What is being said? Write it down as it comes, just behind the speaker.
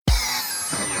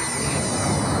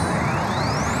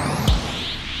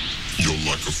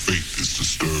The faith is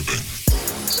disturbing.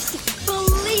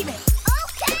 Believe it.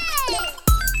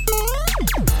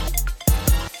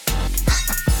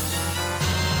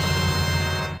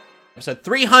 Episode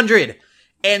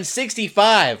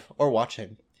 365, or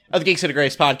watching, of the Geeks Under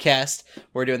Grace podcast.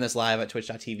 We're doing this live at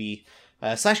twitch.tv /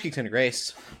 Geeks Under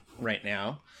Grace right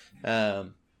now.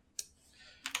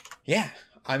 Yeah,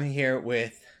 I'm here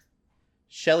with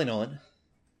Shelly Nolan.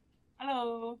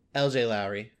 Hello. LJ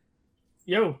Lowry.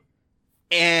 Yo.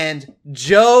 And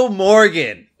Joe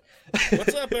Morgan.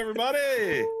 What's up,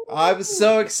 everybody? I'm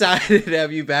so excited to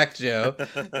have you back, Joe.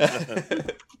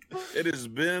 It has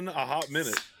been a hot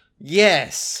minute.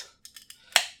 Yes.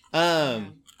 I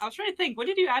was trying to think, what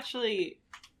did you actually,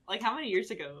 like, how many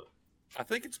years ago? I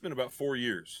think it's been about 4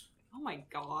 years. Oh my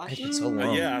gosh. It's been so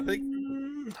long. Yeah, I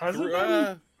think Has it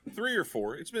been? 3 or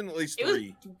 4. It's been at least It was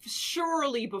 3.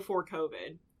 surely before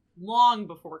COVID. Long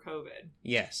before COVID.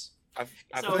 Yes. I So,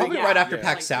 think- Probably yeah, right after yeah.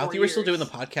 PAX like South. 4 You were still doing the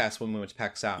years. podcast when we went to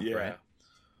PAX South, Yeah. right?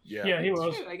 Yeah. Yeah, he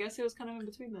was. Shoot, I guess it was kind of in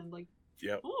between then. Like,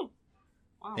 Yep. oh.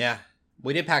 Wow. Yeah.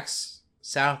 We did PAX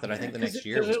South, and I think the next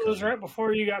year Because it was COVID. right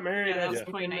before you got married. Yeah, that I was think,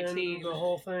 and then 2019. the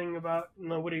whole thing about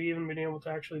nobody even being able to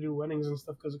actually do weddings and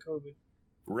stuff because of COVID.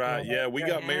 Right. Yeah, we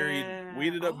got Yeah. married. We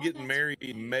ended up Oh, getting that's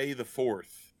married May the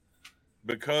 4th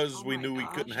because Oh we my knew we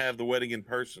couldn't gosh. have the wedding in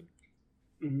person.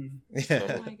 Mm-hmm. Oh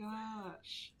Yeah. my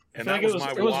gosh. And feel that like it was was-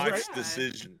 my it was wife's right-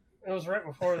 decision. It was right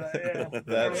before that. Yeah.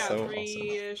 That's yeah, so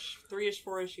three-ish,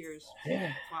 4-ish years.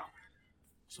 Yeah. Wow.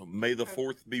 So may the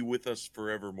 4th be with us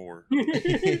forevermore.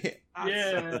 That's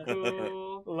Yeah. so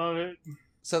cool. Love it.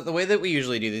 So the way that we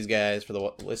usually do these, guys, for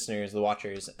the listeners, the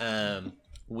watchers,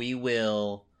 we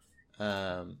will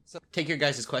take your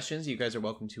guys' questions. You guys are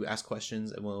welcome to ask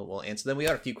questions, and we'll answer them. We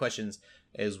got a few questions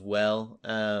as well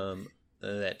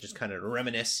that just kind of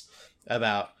reminisce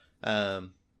about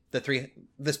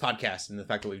this podcast and the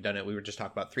fact that we've done it. We were just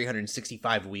talking about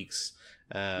 365 weeks.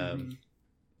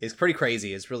 It's pretty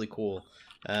crazy. It's really cool.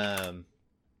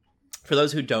 For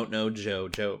those who don't know Joe,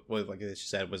 well, like I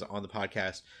said, was on the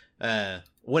podcast.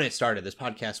 When it started, this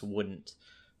podcast wouldn't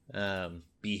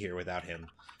be here without him.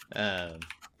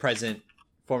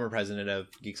 Former president of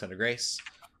Geeks Under Grace.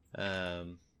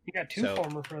 You got two So-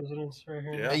 former presidents right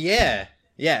here. Yeah.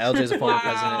 Yeah, LJ's a former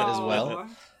president as Wow. well.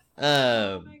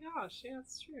 Oh my gosh, yeah,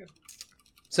 that's true.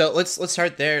 So let's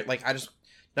start there. Like, I just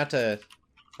want to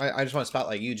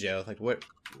spotlight you, Joe. Like,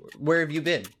 where have you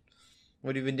been?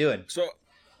 What have you been doing? So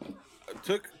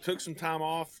took some time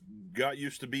off, got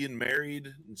used to being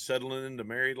married and settling into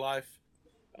married life.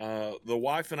 The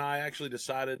wife and I actually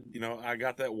decided, I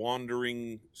got that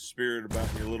wandering spirit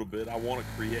about me a little bit. I want to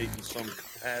create in some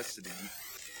capacity.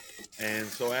 And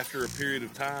so after a period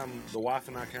of time, the wife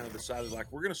and I kind of decided,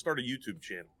 like, we're going to start a YouTube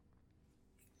channel.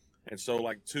 And so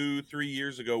like 2-3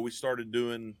 years ago, we started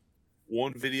doing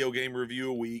one video game review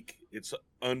a week. It's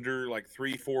under like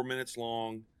 3-4 minutes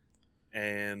long.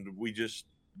 And we just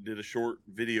did a short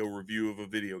video review of a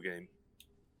video game,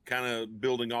 kind of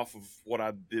building off of what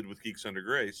I did with Geeks Under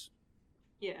Grace,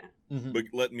 Yeah. but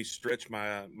let me stretch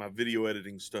my video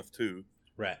editing stuff too.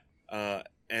 Right.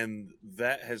 And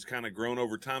that has kind of grown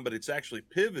over time, but it's actually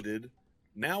pivoted.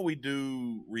 Now we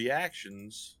do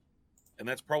reactions, and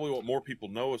that's probably what more people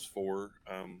know us for.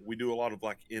 We do a lot of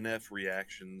like NF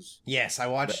reactions. Yes, I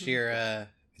watched your.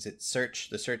 Is it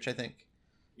The Search? I think.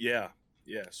 Yeah.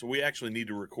 So we actually need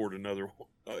to record another one.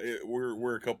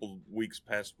 We're a couple weeks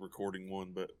past recording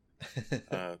one, but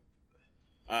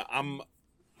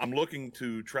I'm looking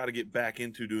to try to get back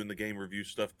into doing the game review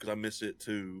stuff because I miss it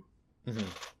too.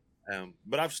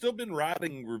 But I've still been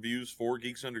writing reviews for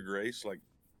Geeks Under Grace, like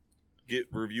get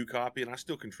review copy, and I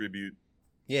still contribute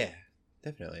Yeah,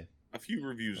 definitely. a few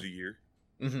reviews a year.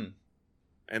 Mm-hmm.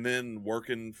 And then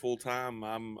working full time,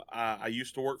 I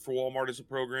used to work for Walmart as a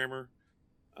programmer.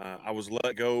 I was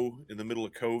let go in the middle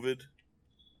of COVID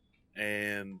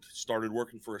and started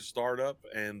working for a startup,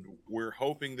 and we're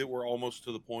hoping that we're almost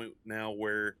to the point now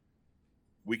where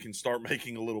we can start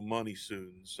making a little money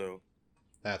soon. So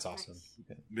That's awesome.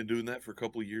 Nice. been doing that for a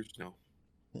couple of years now.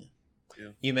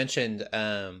 You mentioned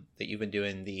that you've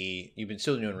been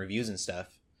still doing reviews and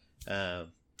stuff, and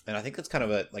I think that's kind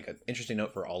of an interesting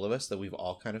note for all of us that we've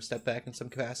all kind of stepped back in some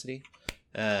capacity.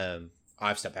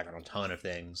 I've stepped back on a ton of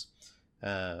things.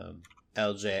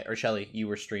 LJ or Shelly, you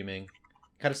were streaming,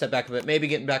 kind of stepped back a bit, maybe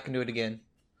getting back into it again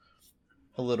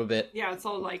a little bit. Yeah, it's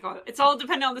all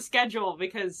dependent on the schedule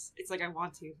because it's like I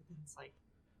want to, but then it's like,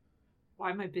 why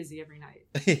am I busy every night?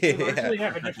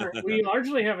 We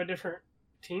largely have a different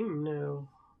team now,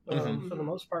 Mhm. for the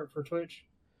most part, for Twitch.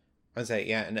 I'd say,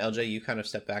 yeah, and LJ, you kind of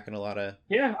stepped back in a lot of.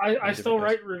 Yeah, I Different still guys.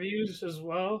 write reviews as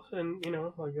well, and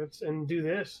and do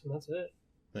this, and that's it.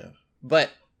 Yeah.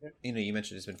 But you know, you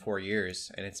mentioned it's been 4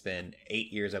 years, and it's been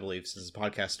 8 years, I believe, since the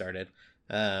podcast started.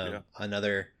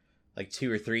 Another like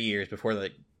 2 or 3 years before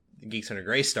the Geeks Under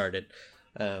Grace started.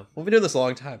 We've been doing this a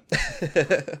long time.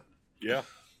 Yeah.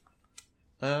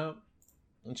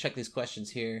 Let's check these questions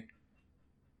here.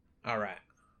 All right.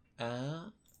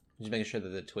 Just making sure that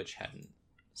the Twitch hadn't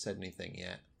said anything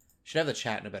yet. Should have the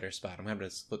chat in a better spot. I'm having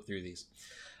to flip through these.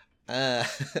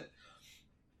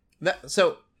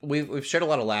 So we've shared a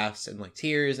lot of laughs and like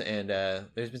tears, and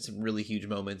there's been some really huge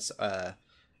moments. I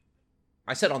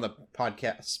said on the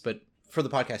podcast, but for the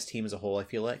podcast team as a whole, I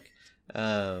feel like.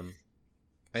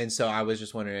 And so I was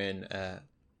just wondering,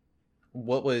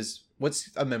 what's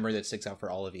a memory that sticks out for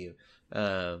all of you?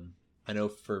 I know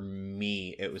for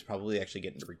me, it was probably actually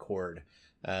getting to record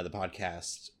the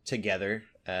podcast together,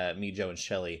 me, Joe, and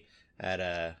Shelly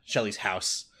at Shelly's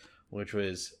house, which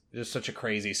was just such a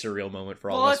crazy, surreal moment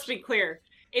for all of us. Well, let's be clear.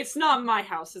 It's not my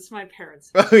house. It's my parents'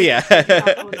 Oh, house. yeah.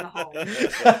 I own the home.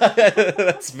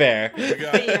 That's fair. We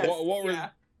got, Yes, what were yeah.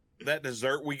 that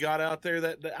dessert we got out there?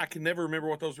 That I can never remember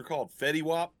what those were called. Fetty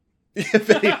Wap?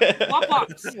 Wop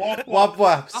wops. Wop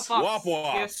wops. Wop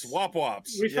Wops. Yes. Wop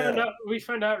Wops. We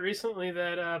found out recently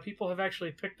that people have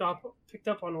actually picked up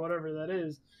on whatever that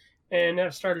is, and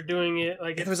have started doing it.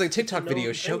 Like There was like a TikTok video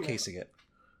known thing now. showcasing it.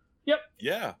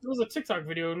 Yeah. It was a TikTok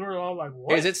video, and we were all like,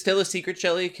 "What?" Is it still a secret,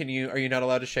 Shelly? Are you not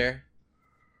allowed to share?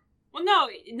 Well, no,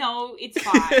 it's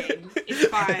fine. It's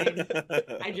fine.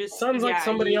 I just Sounds like yeah,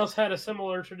 somebody you- else had a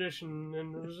similar tradition,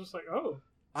 and it was just like, "Oh,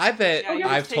 I bet Yeah, you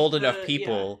I've take told the- enough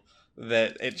people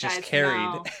that it just Guys, carried.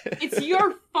 no. It's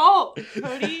your fault,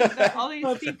 Cody. That all these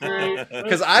That's people. great.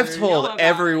 Because That's I've great. told Yell about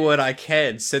everyone I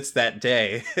can since that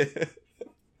day.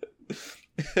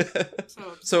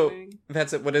 So upsetting.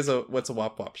 that's it. What's a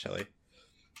wop wop, Shelly?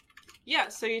 Yeah,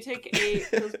 so you take a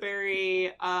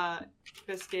Pillsbury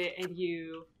biscuit and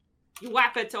you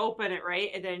whap it to open it, right?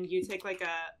 And then you take like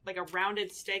a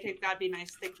rounded stick. It's gotta be a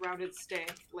nice thick rounded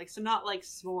stick. Like, so not like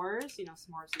s'mores. You know,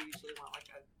 s'mores you usually want like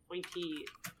a pointy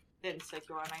thin stick.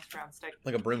 You want a nice round stick.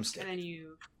 Like a broomstick. And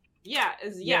then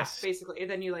Yes. basically. And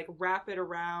then you like wrap it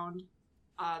around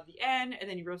the end, and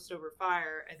then you roast it over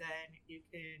fire, and then you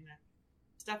can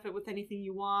stuff it with anything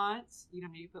you want. You know,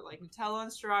 you put like Nutella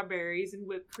and strawberries and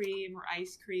whipped cream or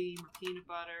ice cream or peanut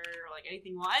butter or like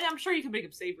anything you want. And I'm sure you can make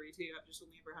them savory too. I just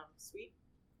only ever have them sweet.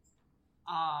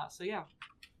 So yeah.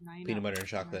 Now you Peanut know. butter and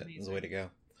chocolate is the way to Amazing.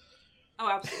 go. Oh,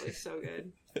 absolutely, so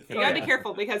good. You Oh, gotta yeah. be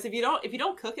careful because if you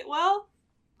don't cook it well,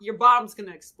 your bottom's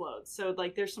gonna explode. So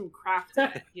like, there's some craft in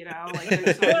it, you know, like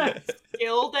there's some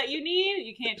skill that you need.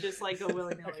 You can't just like go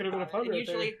willy nilly. That could've been a pun right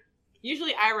there.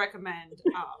 Usually, I recommend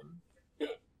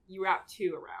you wrap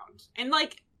 2 around, and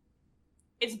like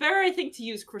it's better, I think, to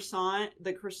use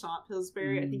the croissant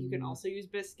Pillsbury. I think you can also use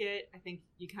biscuit. I think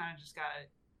you kind of just gotta,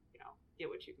 get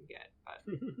what you can get. But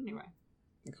anyway,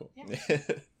 Cool. Yeah.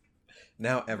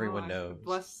 Now everyone I'm knows.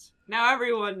 blessed. Now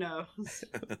everyone knows.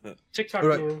 TikTok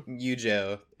What knew." about you,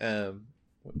 Joe?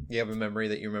 You have a memory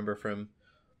that you remember from?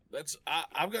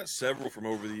 I've got several from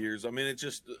over the years. I mean, it's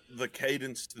just the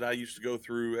cadence that I used to go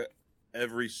through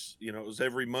every, it was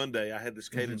every Monday. I had this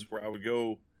cadence where I would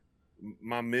go,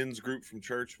 my men's group from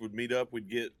church would meet up, we'd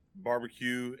get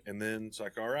barbecue, and then it's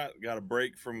like, all right, got a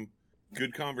break from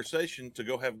good conversation to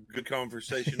go have good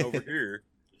conversation over here.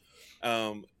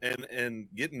 And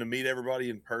getting to meet everybody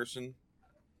in person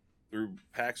through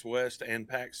PAX West and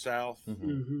PAX South.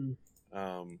 Mhm.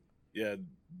 Yeah,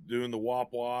 doing the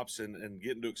Wop Wops and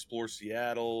getting to explore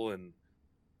Seattle and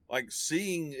like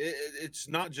seeing it's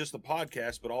not just the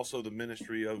podcast, but also the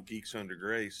ministry of Geeks Under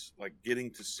Grace, like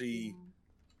getting to see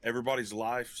everybody's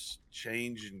lives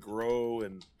change and grow.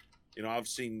 And, I've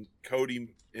seen Cody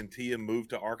and Tia move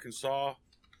to Arkansas.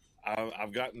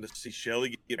 I've gotten to see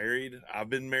Shelly get married. I've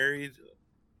been married.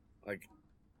 Like,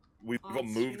 we've all Lots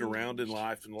moved around in changed.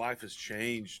 life, and life has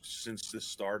changed since this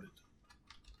started.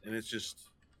 And it's just,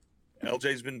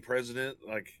 LJ's been president.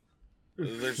 Like,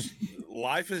 there's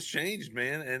life has changed,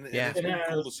 man, and Yeah. it's been It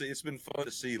cool to has. see. It's been fun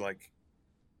to see, like,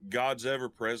 God's ever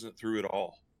present through it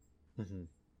all.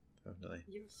 Definitely.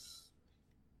 Yes.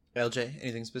 LJ,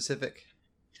 anything specific?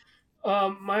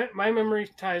 My memory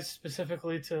ties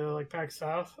specifically to like PAX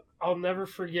South. I'll never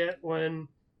forget when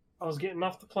I was getting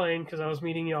off the plane because I was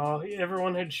meeting y'all.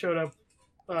 Everyone had showed up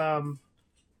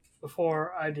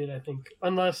before I did, I think.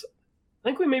 Unless I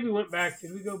think we maybe went back.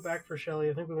 Did we go back for Shelly?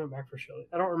 I think we went back for Shelly.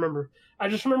 I don't remember. I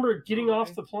just remember getting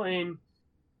off the plane,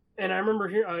 and I remember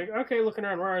like, okay, looking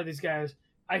around, where are these guys?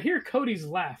 I hear Cody's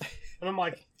laugh, and I'm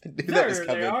like, I knew that was there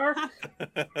coming. they are.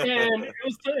 And it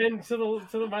was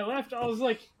to my left, I was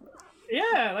like,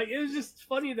 yeah, like it was just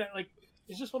funny that like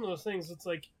it's just one of those things. It's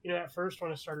like, at first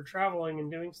when I started traveling and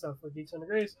doing stuff with Geeks Under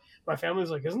Grace, my family was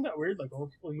like, "Isn't that weird? Like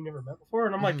old people you never met before?"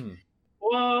 And I'm like,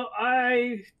 "Well,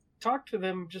 I talk to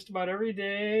them just about every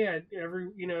day.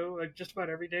 Like just about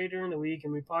every day during the week,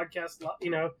 and we podcast,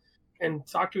 and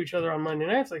talk to each other on Monday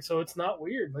nights. Like, so it's not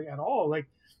weird, like at all. Like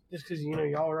just because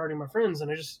y'all are already my friends, and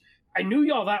I knew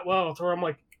y'all that well to where I'm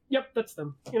like, yep, that's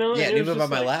them. Yeah, I knew about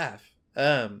my laugh.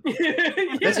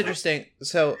 That's interesting.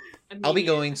 So I'll be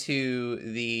going to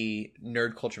the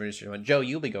Nerd Culture Ministry one. Joe,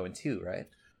 you'll be going too, right?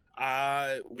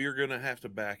 We're gonna have to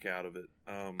back out of it.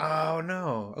 Oh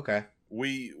no. Okay.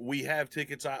 We have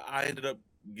tickets. I ended up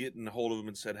getting a hold of them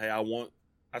and said, hey,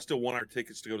 I still want our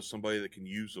tickets to go to somebody that can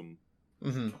use them.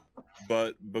 Mm-hmm.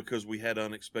 But because we had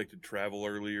unexpected travel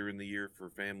earlier in the year for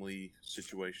family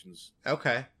situations,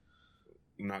 okay,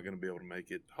 I'm not going to be able to make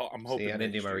it. I'm hoping. See, I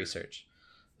didn't do my research.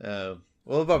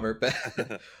 Well, a bummer, but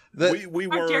we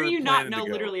were. How dare you not know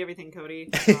to literally everything,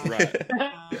 Cody? Right.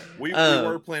 We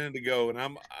were planning to go, and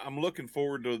I'm looking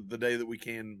forward to the day that we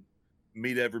can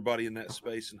meet everybody in that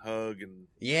space and hug and.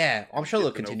 Yeah, I'm sure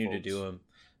they'll continue to do them.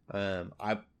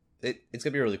 It's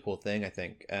gonna be a really cool thing, I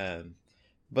think.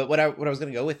 But what I was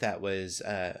gonna go with that was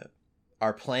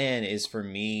our plan is for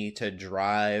me to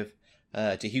drive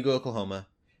to Hugo, Oklahoma,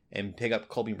 and pick up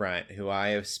Colby Bryant, who I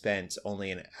have spent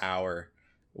only an hour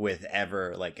with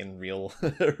ever, like in real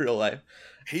life.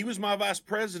 He was my vice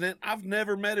president. I've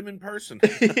never met him in person.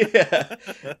 Yeah.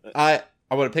 I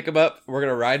want to pick him up. We're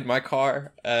gonna ride in my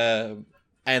car, and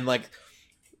like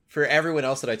for everyone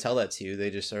else that I tell that to, they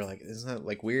just are like, "Isn't that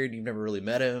like weird? You've never really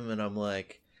met him?" And I'm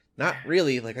like, "Not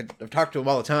really. Like I've talked to him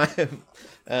all the time."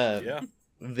 Yeah.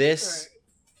 This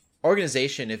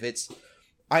organization, if it's,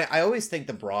 I always think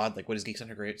the broad, like what is Geeks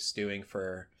Under Grace doing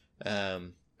for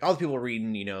all the people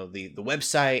reading, the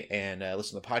website and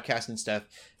listen to the podcast and stuff.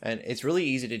 And it's really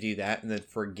easy to do that and then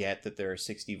forget that there are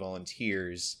 60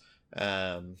 volunteers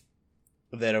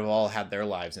that have all had their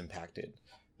lives impacted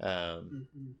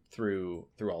through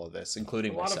all of this,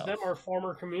 including myself. A lot of them are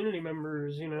former community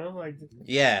members, like.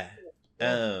 Yeah.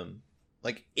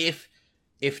 Like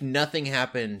if nothing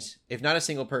happened, if not a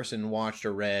single person watched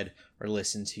or read or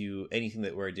listened to anything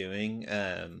that we're doing,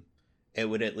 it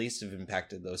would at least have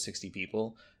impacted those 60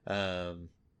 people.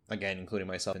 Again, including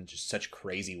myself, in just such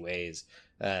crazy ways.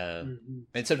 And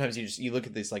sometimes you look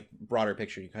at this like broader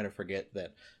picture, you kind of forget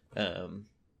that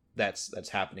that's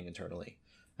happening internally.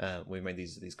 We made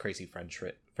these crazy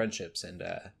friendships and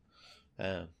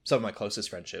some of my closest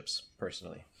friendships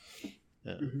personally.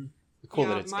 Cool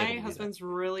that it's my husband's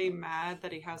really mad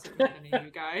that he hasn't met any of you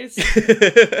guys.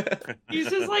 He's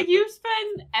just like, you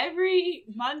spend every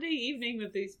Monday evening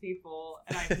with these people,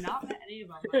 and I've not met any of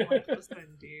them. I'm like,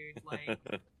 listen, dude, like,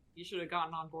 you should have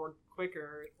gotten on board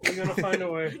quicker. We're gonna find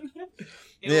a way.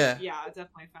 Yeah,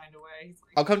 definitely find a way. He's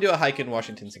like, I'll come do a hike in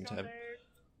Washington sometime.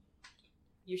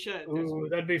 You should. Ooh,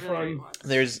 that'd be fun.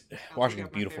 There's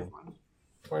Washington's beautiful.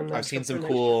 I've seen some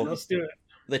cool. Let's do it.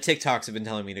 The TikToks have been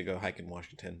telling me to go hike in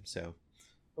Washington, so.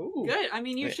 Ooh. Good. I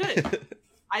mean, you should.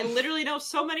 I literally know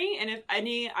so many, and if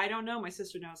any, I don't know. My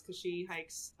sister knows because she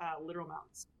hikes literal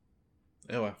mountains.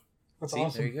 Oh wow! That's See,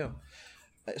 awesome. there you go.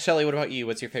 Shelly, what about you?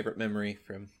 What's your favorite memory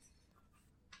from?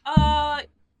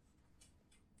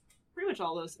 Pretty much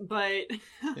all those, but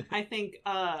I think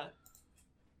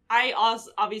I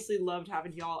also obviously loved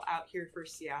having y'all out here for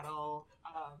Seattle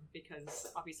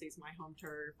because obviously it's my home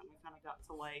turf, and I kind of got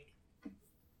to like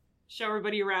show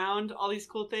everybody around all these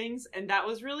cool things, and that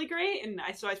was really great. And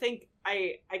I think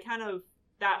I kind of,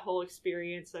 that whole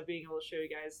experience of being able to show you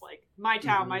guys like my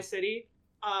town, my city,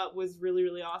 was really,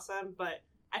 really awesome. But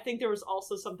I think there was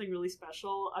also something really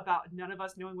special about none of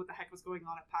us knowing what the heck was going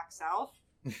on at PAX South,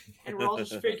 and we're all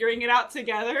just figuring it out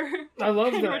together. I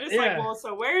love and that. We're just like, well,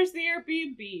 so where's the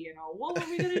Airbnb? And what are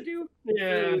we gonna do? Food?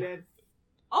 And,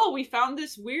 oh, we found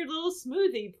this weird little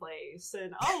smoothie place,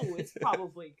 and oh, it's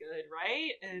probably good,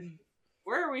 right? And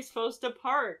where are we supposed to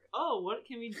park? Oh, what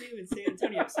can we do in San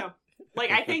Antonio? So, like,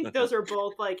 I think those are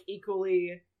both like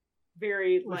equally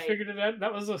very like. We figured it out.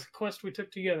 That was a quest we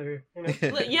took together.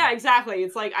 Yeah, exactly.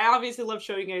 It's like I obviously love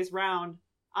showing you guys around,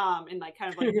 and like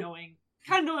kind of knowing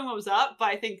what was up. But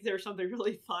I think there's something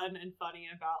really fun and funny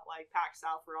about like PAX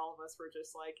South, where all of us were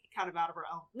just like kind of out of our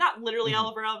own, not literally out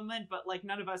of our element, but like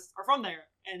none of us are from there,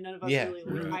 and none of us really.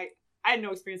 Like, I had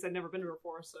no experience. I'd never been there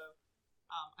before, so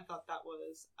I thought that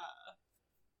was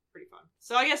pretty fun.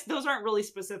 So I guess those aren't really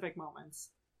specific moments,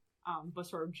 but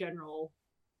sort of general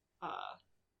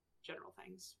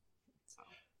things. So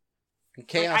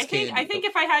Chaos. Like, I think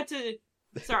if I had to,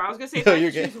 sorry, I was gonna say if No, I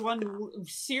you're had to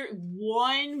choose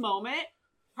one moment,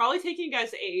 probably taking you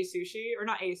guys to AA Sushi, or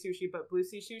not AA Sushi, but Blue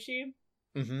Sea Sushi.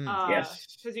 Mm-hmm.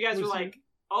 Yes. Because you guys It were was- like,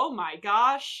 "Oh my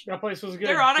gosh, That place was good.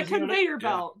 they're on a 'cause you and I- conveyor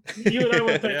belt." You and I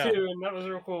went there Yeah. too, and that was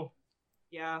real cool.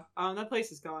 Yeah. That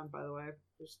place is gone, by the way.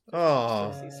 There's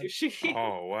Oh. sushi.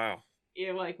 Oh wow.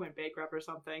 It like went bankrupt or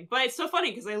something. But it's so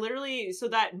funny because I literally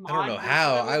that mod I don't know pizza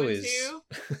how that we I went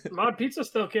was. to- Mod Pizza's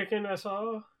still kicking. I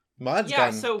saw. Mods yeah.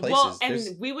 gone So places. and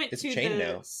There's- we went it's to a chain the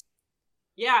now.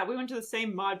 yeah we went to the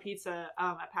same mod pizza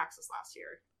at Paxos last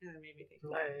year, and it made me think.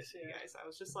 Nice, You yeah. guys, I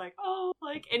was just like, oh,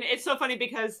 like, and it's so funny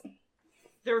because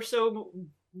there were so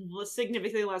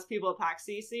significantly less people at PAX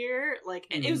this year. Like,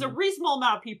 and it was a reasonable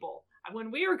amount of people. And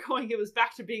when we were going, it was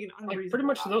back to being an unreasonable. Like pretty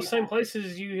much amount those of same people.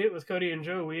 places you hit with Cody and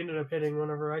Joe, we ended up hitting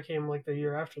whenever I came like the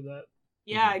year after that.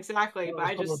 Yeah, exactly. That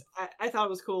But was I thought it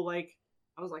was cool. Like,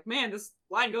 I was like, man, this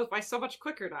line goes by so much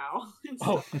quicker now. and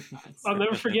Oh, stuff like that. I'll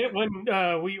never forget when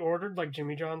we ordered like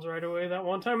Jimmy John's right away that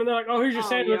one time, and they're like, "Oh, here's your Oh,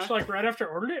 sandwich!" yeah. Like right after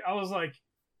I ordered it, I was like,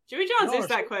 Jimmy John's Y'all is are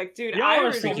that so- quick, dude. y'all I are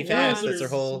ordered so Sneaky it fast. wizards.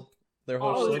 That's their whole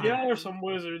All the slogan. time. "Y'all are some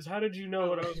wizards. How did you know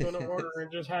what I was going to order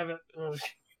and just have it?" And I was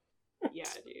Yeah,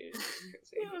 dude.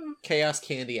 like, Chaos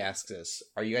Candy asks us,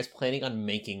 "Are you guys planning on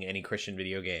making any Christian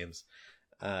video games?"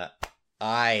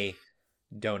 I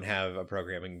don't have a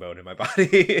programming bone in my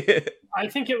body. I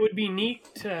think it would be neat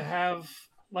to have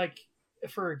like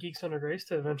for Geeks Under Grace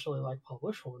to eventually like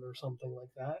publish one or something like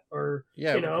that, or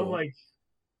Yeah, you know, cool. like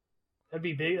that'd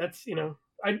be big. That's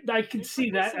I could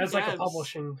see that Some as like a devs.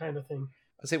 publishing kind of thing.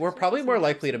 I say we're probably more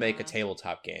likely to make a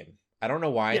tabletop game. I don't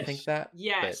know why I Yes. think that.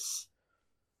 Yes.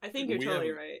 I think you're We totally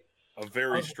have- right. A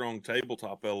very Oh. strong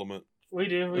tabletop element. We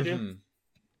do. but- Do. Mhm.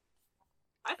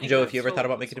 I think Joe, that's have you ever thought totally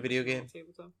about making a video game?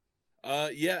 tabletop.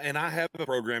 Yeah, and I have a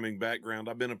programming background.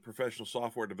 I've been a professional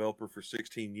software developer for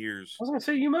 16 years. I was gonna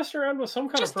say you messed around with some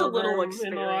kind Just of a little program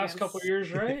in the last experience. couple of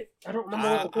years, right? I don't remember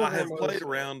what the I program have was. played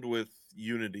around with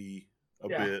Unity a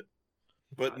Yeah. bit,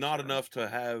 but not Gotcha. enough to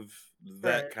have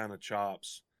that Right. kind of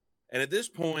chops. And at this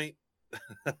point,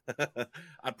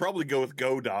 I'd probably go with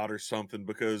Godot or something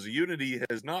because Unity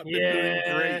has not been doing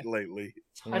Yeah. great lately.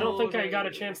 I don't think I got a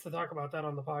Totally. chance to talk about that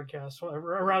on the podcast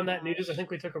around that news. I think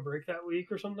we took a break that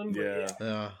week or something. But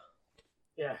Yeah.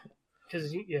 yeah,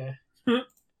 because yeah. So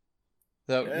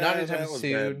Yeah, not anytime that was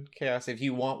soon, Chaos. If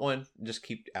you want one, just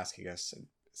keep asking us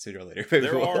sooner or later. Maybe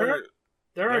There we'll- are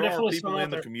There are definitely people some out in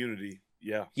the there. community.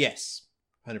 Yeah. Yes,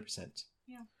 100%.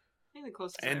 I think the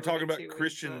closest I And ever talking went about to was,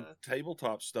 Christian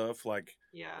tabletop stuff, like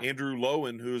yeah. Andrew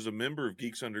Lowen, who is a member of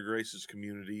Geeks Under Grace's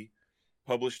community,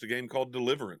 published a game called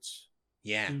Deliverance.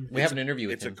 Yeah, Mm. we have an interview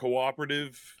with It's him. a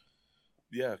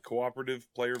cooperative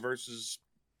player versus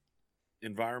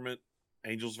environment,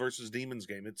 angels versus demons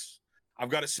game. I've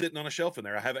got it sitting on a shelf in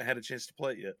there. I haven't had a chance to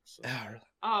play it yet. So. Oh, really?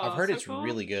 Oh, I've heard so it's cool.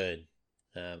 really good.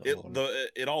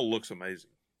 It all looks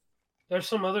amazing. There's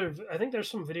some other. I think there's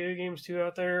some video games too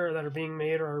out there that are being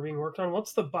made or are being worked on.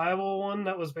 What's the Bible one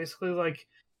that was basically like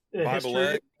the Bible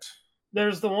history? X.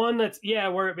 There's the one that's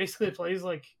where it basically plays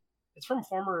like it's from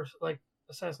former like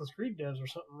Assassin's Creed devs or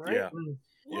something, right? Yeah. And,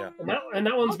 Yeah. and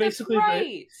that one's Oh, that's basically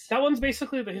right. that one's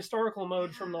basically the historical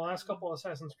mode from the last couple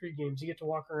Assassin's Creed games. You get to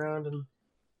walk around and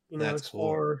That's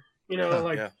explore. Huh,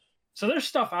 Like yeah. so. There's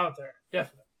stuff out there,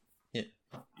 definitely.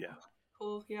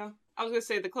 Cool, yeah. I was gonna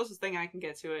say the closest thing I can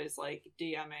get to it is like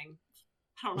DMing.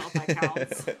 I don't know if that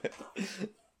counts,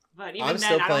 but even I'm then, still I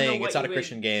don't know playing. what It's not a you would-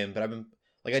 Christian game, but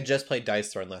I just played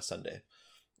Dice Throne last Sunday.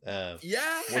 Yeah. We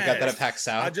got that at PAX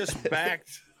South. I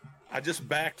just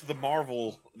backed the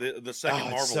Marvel, the second Oh,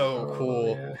 Marvel. it's so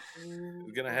cool. Yeah.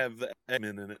 It's gonna have the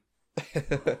X-Men in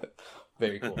it.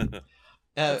 Very cool.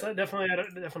 That's definitely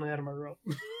out of my realm.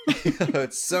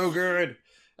 It's so good.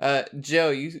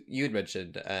 Joe, you had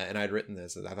mentioned, and I'd written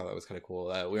this, and I thought that was kind of cool.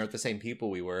 We aren't the same people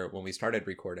we were when we started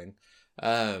recording.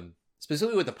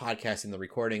 Specifically with the podcast and the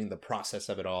recording, the process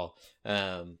of it all.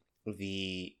 I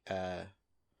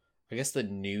guess the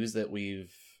news that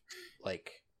we've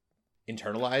like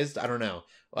internalized. I don't know.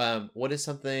 What is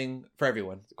something for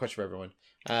everyone? Question for everyone.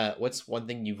 What's one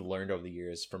thing you've learned over the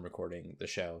years from recording the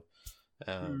show?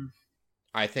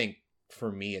 I think for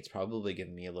me, it's probably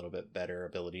given me a little bit better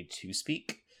ability to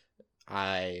speak.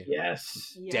 I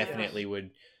Yes. Yeah. definitely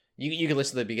would. You can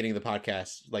listen to the beginning of the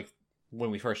podcast, like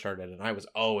when we first started, and I was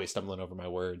always stumbling over my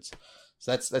words.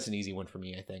 So that's an easy one for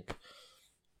me, I think.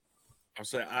 I'm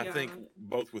saying I Yeah. think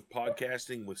both with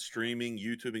podcasting, with streaming,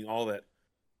 YouTubing, all that,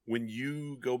 when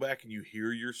you go back and you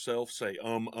hear yourself say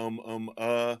a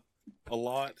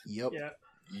lot, Yep. Yeah.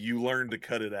 you learn to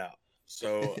cut it out.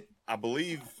 So I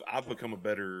believe I've become a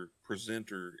better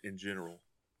presenter in general.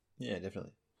 Yeah,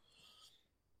 definitely.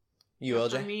 You,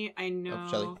 For LJ? me, I know.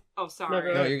 Shelley. Oh,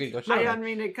 sorry. No, you're good. Go I Shelley. didn't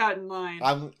mean to cut in line.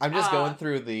 I'm just going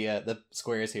through the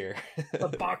squares here. The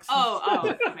boxes.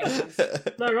 Oh, makes sense.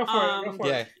 No, go for it. Go for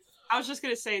yeah. it. I was just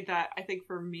gonna say that I think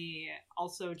for me,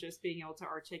 also just being able to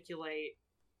articulate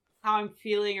how I'm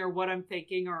feeling or what I'm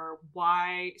thinking or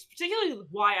why, particularly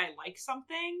why I like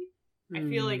something. I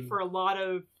feel like for a lot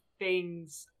of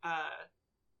things,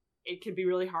 it can be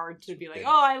really hard to be like,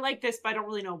 oh, I like this, but I don't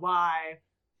really know why,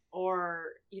 or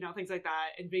things like that.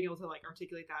 And being able to like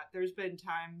articulate that. There's been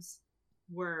times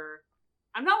where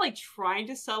I'm not like trying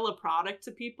to sell a product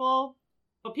to people,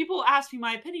 but people ask me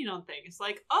my opinion on things.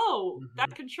 Like, oh,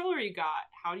 that controller you got,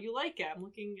 how do you like it? I'm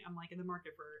like in the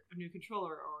market for a new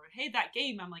controller, or hey, that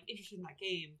game, I'm like interested in that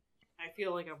game. I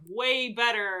feel like I'm way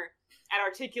better at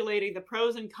articulating the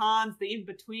pros and cons, the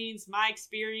in-betweens, my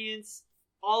experience,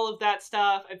 all of that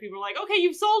stuff. And people are like, okay,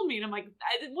 you've sold me. And I'm like,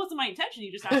 it wasn't my intention.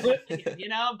 You just asked me,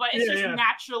 but it's just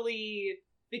naturally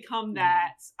become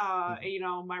that.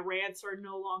 My rants are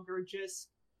no longer just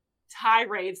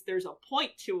tirades. There's a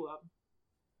point to them.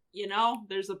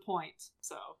 There's a point.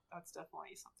 So that's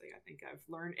definitely something I think I've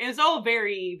learned. And it's all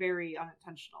very, very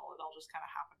unintentional. It all just kind of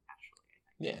happened naturally, I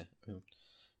think. Yeah.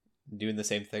 Doing the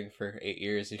same thing for 8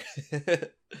 years.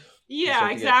 Yeah,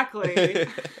 exactly.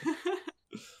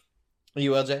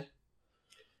 You, LJ?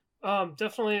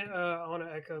 Definitely, I want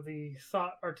to echo the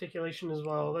thought articulation as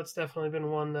well. That's definitely been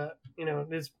one that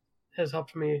has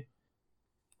helped me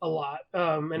a lot.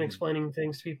 And explaining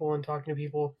things to people and talking to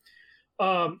people.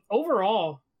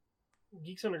 Overall,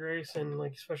 Geeks Under Grace and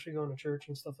like especially going to church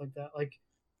and stuff like that, like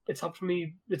it's helped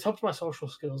me. It's helped my social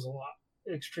skills a lot,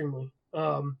 extremely.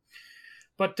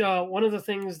 But one of the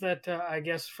things that I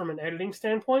guess from an editing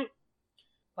standpoint,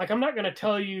 like I can't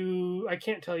tell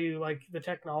you like the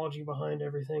technology behind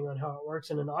everything on how it works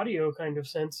in an audio kind of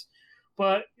sense,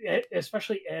 but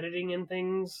especially editing and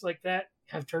things like that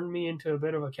have turned me into a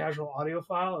bit of a casual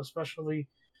audiophile, especially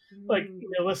like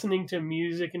listening to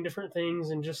music and different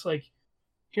things and just like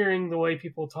hearing the way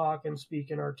people talk and speak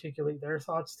and articulate their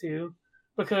thoughts too.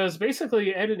 Because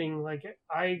basically editing, like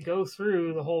I go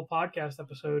through the whole podcast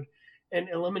episode and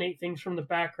eliminate things from the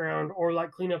background or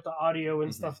like clean up the audio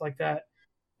and stuff like that.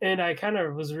 And I kind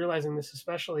of was realizing this,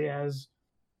 especially as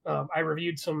I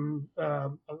reviewed some, I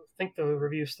think the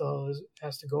review still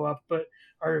has to go up, but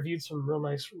I reviewed some real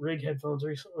nice Rig headphones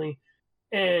recently.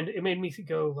 And it made me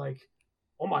go like,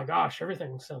 oh my gosh,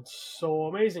 everything sounds so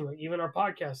amazing. Like even our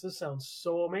podcast, this sounds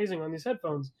so amazing on these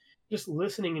headphones, just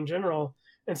listening in general.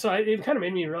 And so it kind of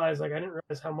made me realize, like, I didn't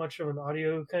realize how much of an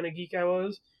audio kind of geek I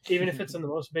was, even if it's in the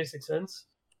most basic sense.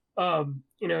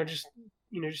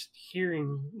 Just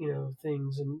hearing,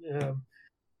 things. And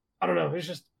I don't know. It's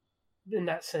just in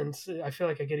that sense, I feel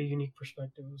like I get a unique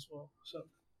perspective as well. So,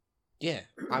 yeah,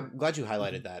 I'm glad you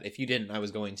highlighted that. If you didn't, I was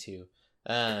going to.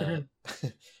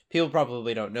 People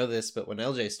probably don't know this, but when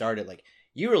LJ started, like,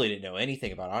 you really didn't know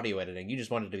anything about audio editing. You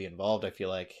just wanted to be involved, I feel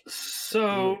like.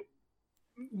 So...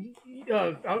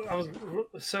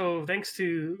 thanks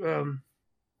to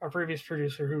our previous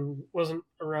producer who wasn't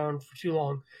around for too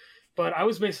long, but I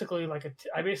was basically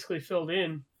I basically filled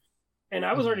in, and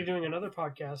I was already doing another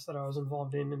podcast that I was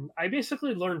involved in, and I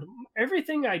basically learned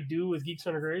everything I do with Geeks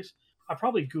Under Grace. I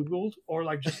probably Googled or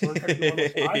like just learned how to do on the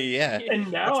fly. Yeah,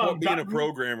 and now that's what being a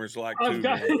programmer's like too.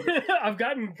 I've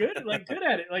gotten good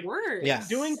at it. Like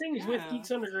doing things with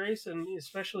Geeks Under Grace, and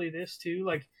especially this too.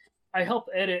 Like I help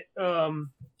edit.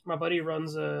 My buddy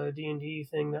runs a D&D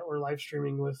thing that we're live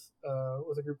streaming with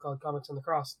a group called Comics in the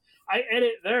Cross. I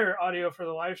edit their audio for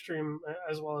the live stream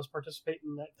as well as participate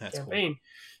in that campaign. Cool.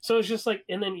 So it's just like,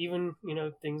 and then even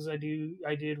things I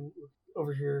did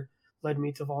over here led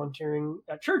me to volunteering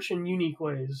at church in unique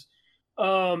ways.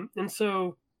 And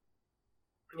so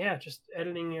yeah, just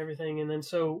editing everything. And then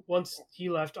so once he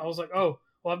left, I was like, oh,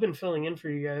 well, I've been filling in for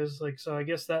you guys. Like, so I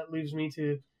guess that leaves me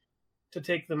to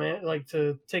take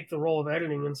the role of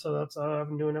editing, and so that's what I've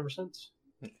been doing ever since.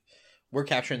 We're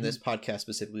capturing this podcast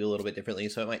specifically a little bit differently,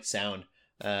 so it might sound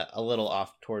a little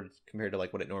off compared to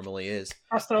like what it normally is.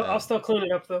 I'll still clean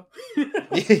it up though.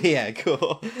 Yeah,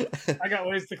 cool. I got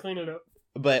ways to clean it up.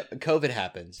 But COVID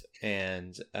happens,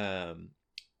 and a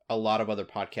lot of other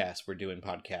podcasts were doing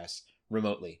podcasts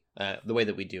remotely. The way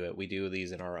that we do it, we do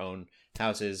these in our own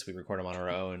houses. We record them on our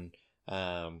own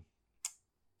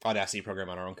Audacity program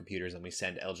on our own computers, and we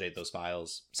send LJ those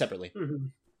files separately.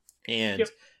 And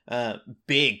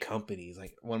big companies,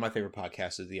 like one of my favorite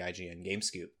podcasts is the IGN Game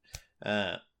Scoop.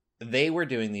 They were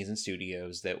doing these in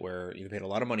studios that were paid a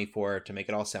lot of money for to make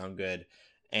it all sound good.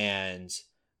 And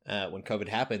when COVID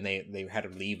happened, they had to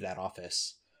leave that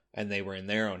office, and they were in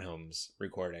their own homes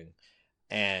recording.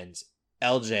 And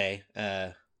LJ,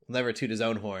 never toot his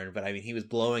own horn, but I mean, he was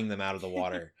blowing them out of the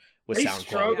water with They sound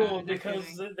quality. struggled Yeah, because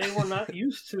definitely. they were not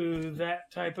used to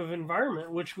that type of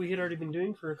environment, which we had already been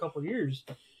doing for a couple of years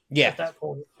Yeah, at that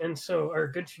point, and so, or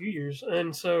a good few years,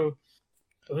 and so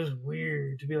it was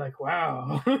weird to be like,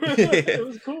 wow, it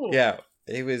was cool. yeah.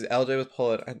 It was LJ was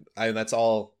pulling. That's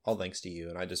all thanks to you,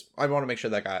 and I want to make sure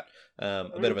that got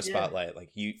a bit of a Yeah. spotlight. Like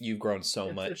you've grown so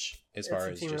It's- much as It's far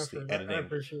a as team just the effort. I editing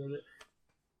appreciate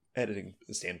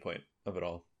it. standpoint of it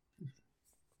all.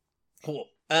 Cool.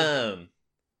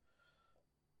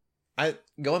 I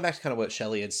going back to kind of what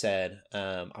Shelly had said.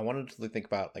 I wanted to think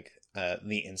about like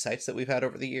the insights that we've had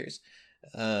over the years.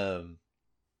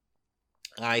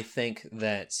 I think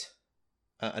that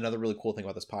another really cool thing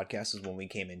about this podcast is when we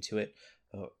came into it,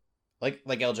 like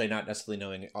LJ not necessarily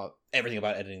knowing everything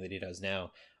about editing that he does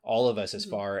now. All of us, as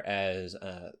far as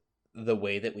the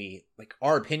way that we like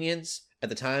our opinions at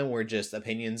the time, were just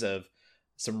opinions of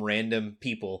some random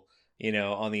people,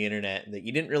 on the internet that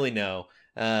you didn't really know.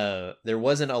 There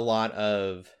wasn't a lot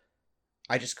of,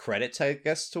 I just credit, I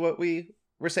guess, to what we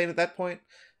were saying at that point.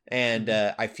 And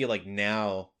I feel like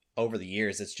now, over the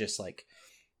years, it's just like,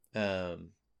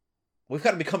 we've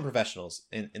got to become professionals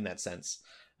in that sense,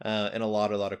 in a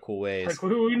lot of cool ways. Like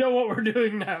we know what we're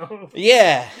doing now.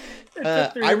 Yeah.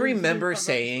 Except I there remember was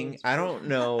saying, episodes. I don't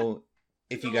know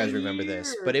if you guys remember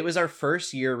this, but it was our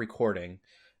first year recording.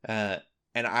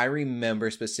 And I remember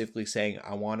specifically saying,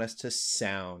 I want us to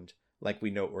sound like we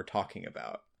know what we're talking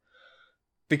about.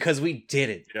 Because we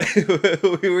didn't. Yeah.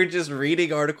 We were just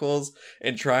reading articles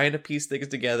and trying to piece things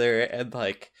together and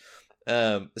like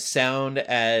sound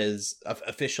as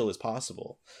official as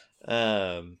possible.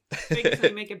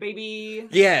 Make a baby.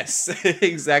 Yes,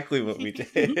 exactly what we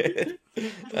did.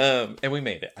 And we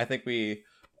made it. I think we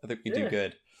do Yeah.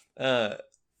 good.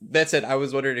 That said, I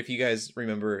was wondering if you guys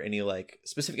remember any like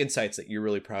specific insights that you're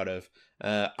really proud of.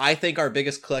 I think our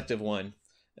biggest collective one,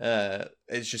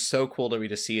 it's just so cool to me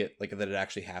to see it, like that it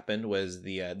actually happened, was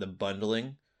the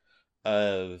bundling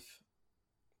of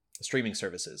streaming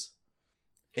services.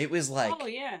 It was like Oh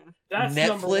yeah. That's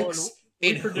number one. Netflix We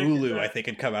and predicted Hulu, that. I think,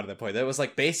 had come out of that point. That was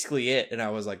like basically it, and I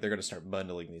was like, they're gonna start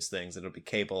bundling these things, and it'll be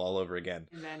cable all over again.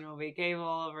 And then we'll be cable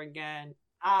all over again.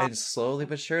 And slowly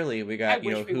but surely, we got I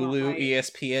wish we Hulu, weren't, right?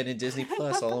 ESPN, and Disney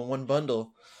Plus all in one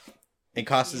bundle. It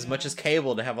costs as much as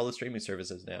cable to have all the streaming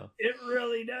services now. It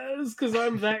really does, because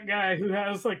I'm that guy who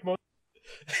has like most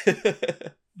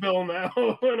bill now,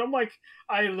 and I'm like,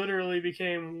 I literally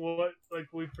became what like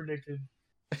we predicted.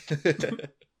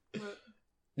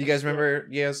 You guys remember?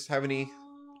 You guys have any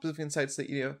specific insights that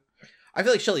you know? I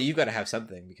feel like Shelly, you've got to have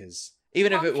something, because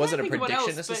even if I'm it trying wasn't to a think of what prediction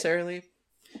else, but- necessarily,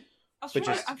 I was But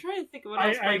trying, just- I'm trying to think of what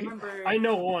else. But I remember. I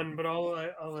know one, but I'll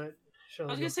let Shelley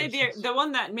I was go gonna say first. the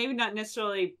one that maybe not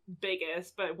necessarily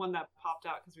biggest, but one that popped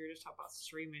out because we were just talking about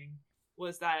streaming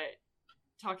was that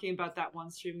talking about that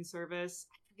one streaming service.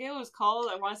 I forget what it was called.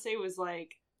 I want to say it was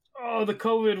like Oh, the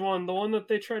COVID one, the one that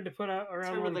they tried to put out around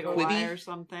started when with like a COVID. Quibi? Y or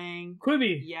something.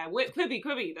 Quibi. Yeah,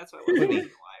 Quibi. That's what it was. I don't know why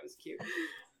it was cute.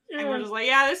 And we're Yeah. just like,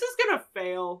 yeah, this is gonna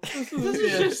fail. This is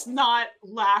Yeah. just not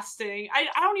lasting. I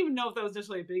don't even know if that was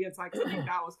necessarily a big insight because I think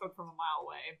that was coming from a mile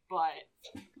away.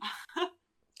 But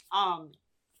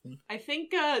I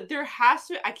think there has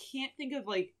to. I can't think of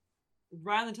like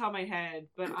right on the top of my head,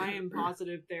 but I am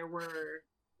positive there were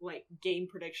like game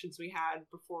predictions we had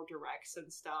before directs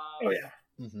and stuff. Oh yeah.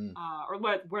 Mhm. Or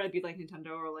what? Where it'd be like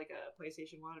Nintendo or like a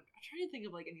PlayStation One. I'm trying to think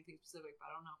of like anything specific, but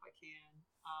I don't know if I can.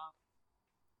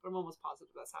 But I'm almost positive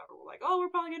that's how we're like, oh, we're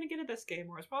probably gonna get it this game,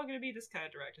 or it's probably gonna be this kind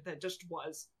of direct. That just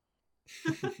was.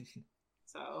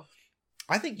 So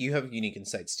I think you have unique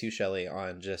insights too, Shelley,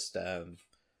 on just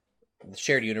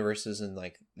shared universes and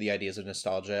like the ideas of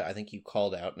nostalgia. I think you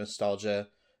called out nostalgia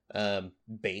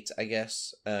bait, I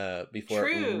guess, before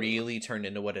it True. really turned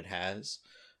into what it has.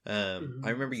 I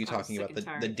remember you I was talking sick about and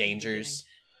tired the from the dangers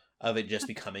of it just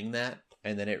becoming that,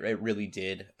 and then it really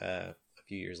did a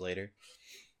few years later.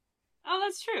 oh,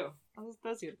 that's true.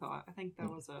 That's a good thought. I think that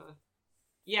was a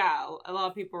a lot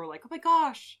of people were like, oh my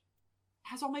gosh, it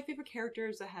has all my favorite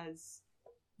characters. It has,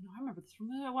 I remember this from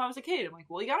when I was a kid. I'm like,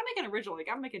 well, you gotta make an original. You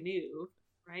gotta make a new,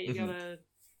 right? Mhm.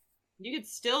 You could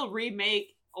still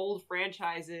remake old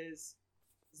franchises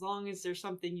as long as there's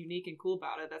something unique and cool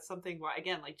about it. That's something why,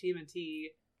 again, like TMNT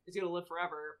is gonna live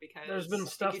forever because There's been if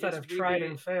stuff you that just have tried reboot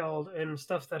and it- failed, and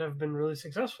stuff that have been really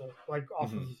successful, like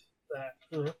off Mhm. of that.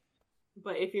 You know?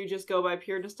 But if you just go by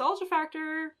pure nostalgia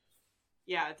factor,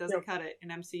 yeah, it doesn't Yep. cut it.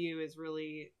 And MCU is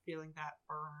really feeling that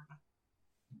burn,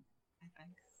 I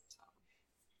think. So,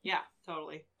 yeah,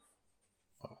 totally.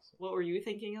 Awesome. What were you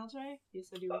thinking, LJ? You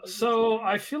said you were thinking So something?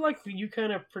 I feel like you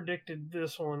kind of predicted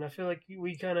this one. I feel like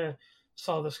we kind of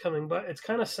saw this coming, but it's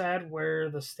kind of sad where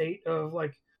the state of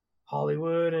like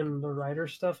Hollywood and the writer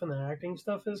stuff and the acting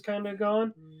stuff is kind of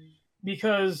gone.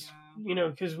 Because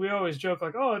because we always joke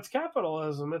like, oh, it's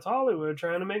capitalism, it's Hollywood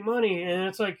trying to make money, and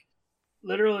it's like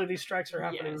literally these strikes are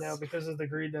happening now because of the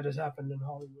greed that has happened in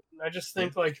Hollywood. And I just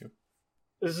think like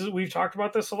we've talked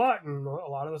about this a lot, and a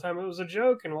lot of the time it was a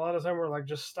joke, and a lot of the time we're like,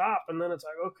 just stop, and then it's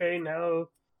like, okay, now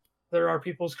there are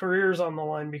people's careers on the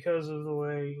line because of the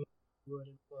way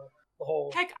the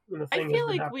whole Heck, thing I has feel been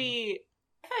like happening.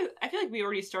 I feel like we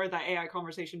already started that AI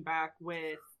conversation back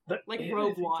with like Yeah,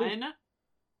 Rogue I think so. One,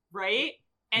 right?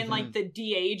 And Mhm. like the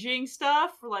de-aging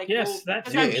stuff, like, Yes, well, that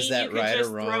does too. that Is mean that you could right or just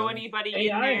throw wrong? anybody in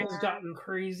AI there? has gotten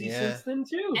crazy Yeah. since then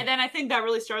too. And then I think that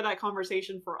really started that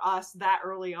conversation for us that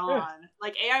early on.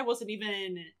 Like AI wasn't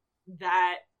even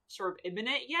that sort of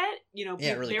imminent yet. Yeah, it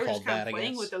they really were called just kind that, I of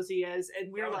playing guess. with those ideas,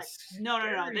 and we were That like, was no,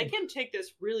 scary. they can take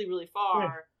this really, really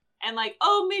far. And like,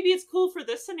 oh, maybe it's cool for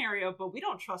this scenario, but we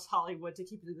don't trust Hollywood to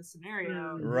keep it in this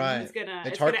scenario. Right. It's gonna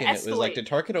And escalate. Tarkin, it was like, did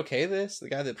Tarkin okay this? The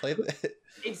guy that played it?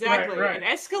 Exactly, Right. and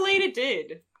escalate it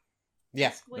did.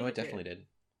 Yeah, Escalate no, it it definitely did.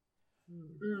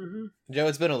 Mm-hmm. Joe,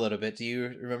 it's been a little bit. Do you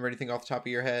remember anything off the top of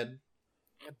your head?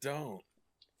 I don't.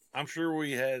 I'm sure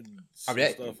we had some mean,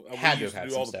 it stuff. had We to used have to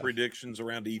some do all the stuff. predictions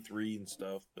around E3 and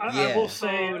stuff. but- I Yeah. will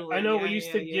say, Totally, I know we yeah, used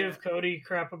yeah, to yeah. give Cody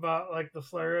crap about like the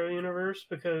Flaro universe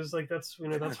because like that's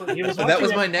that's what he was. So that watching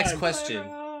was at my the next time. question.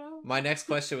 My next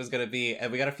question was going to be, and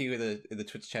we got a few in the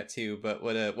Twitch chat too, but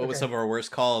what was Okay. some of our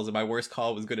worst calls? And my worst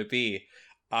call was going to be,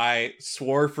 I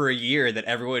swore for a year that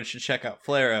everyone should check out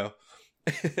Flaro.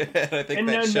 And I think And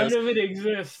that now shows, none of it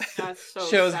exists. That's so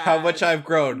shows how sad. much I've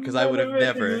grown, because I None would have of it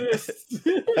never. exists.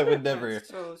 I would never. That's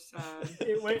so sad.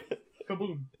 It went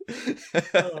kaboom.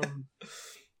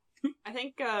 I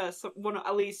think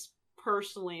at least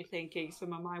personally thinking,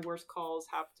 some of my worst calls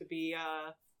have to be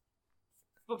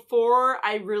before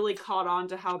I really caught on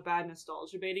to how bad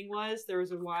nostalgia baiting was. There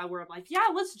was a while where I'm like, yeah,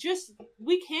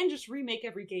 we can just remake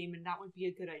every game, and that would be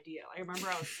a good idea. I remember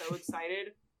I was so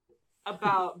excited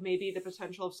about maybe the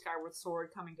potential of Skyward Sword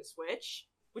coming to Switch,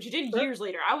 which it did years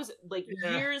later. I was like,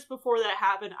 years before that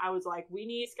happened, I was like, we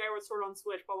need Skyward Sword on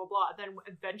Switch, blah blah blah. And then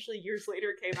eventually, years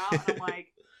later, it came out, and I'm like,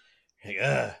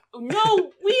 Ugh.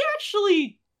 no, we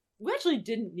actually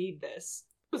didn't need this.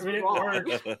 It was I mean, it wrong.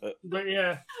 worked. But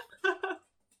yeah,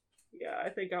 Yeah, I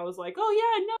think I was like, oh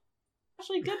yeah, no, it's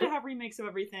actually good to have remakes of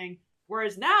everything.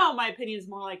 Whereas now, my opinion is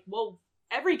more like, well,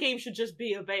 every game should just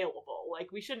be available.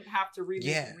 Like, we shouldn't have to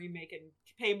remake and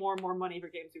pay more and more money for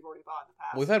games we've already bought in the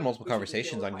past. We've had multiple We should just deal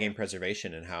conversations with on game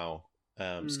preservation and how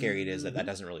scary it is that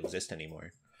doesn't really exist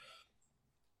anymore.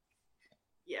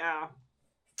 Yeah.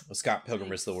 Well, Scott Pilgrim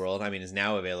vs. the World, I mean, is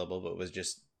now available, but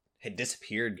had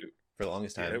disappeared for the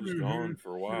longest Yeah, time. it was gone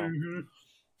for a while. Mhm.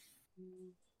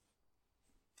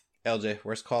 LJ,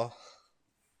 worst call?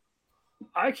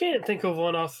 I can't think of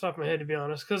one off the top of my head to be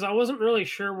honest, because I wasn't really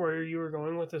sure where you were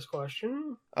going with this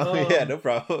question. Oh, yeah, no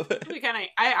problem. We kind of.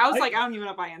 I was like, I don't even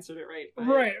know if I answered it right. But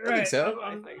Right. I think so.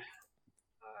 I'm, I think.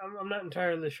 I'm not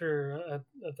entirely sure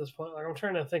at this point. Like, I'm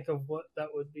trying to think of what that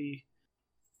would be.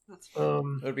 That's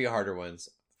fine. It would be harder ones.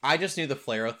 I just knew the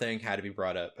Flaro thing had to be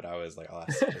brought up, but I was like, I'll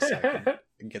ask just so I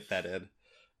can get that in.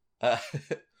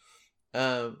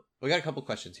 We got a couple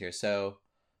questions here. So,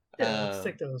 Yeah, let's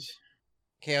take those.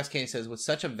 Chaos Kane says, with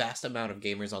such a vast amount of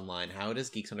gamers online, how does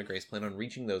Geeks Under Grace plan on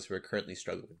reaching those who are currently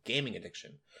struggling with gaming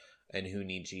addiction and who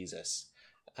need Jesus?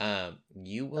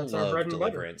 You will That's our bread love and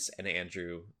butter. Deliverance and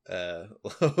Andrew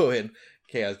and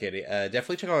Chaos Katie.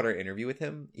 Definitely check out our interview with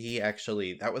him. He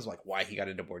actually, that was like why he got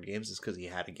into board games, is because he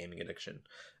had a gaming addiction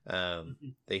that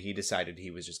he decided he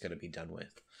was just going to be done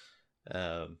with.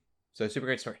 So super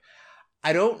great story.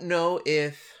 I don't know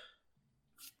if,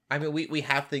 I mean, we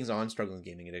have things on struggling with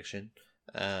gaming addiction.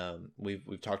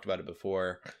 We've talked about it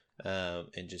before,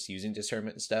 and just using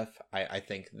discernment and stuff. I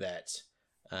think that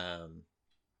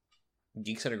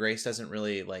Geeks Under Grace doesn't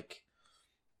really like.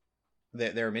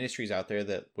 There are ministries out there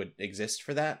that would exist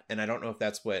for that, and I don't know if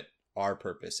that's what our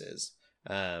purpose is.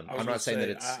 I'm not saying that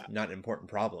it's not an important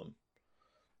problem.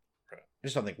 I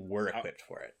just don't think we're equipped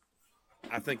for it.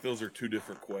 I think those are two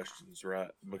different questions, right?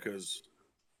 Because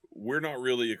we're not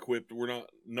really equipped.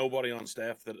 Nobody on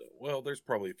staff well, there's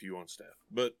probably a few on staff,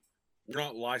 but we're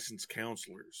not licensed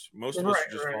counselors. Most of us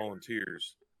are just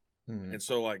volunteers. Mm-hmm. And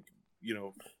so, like,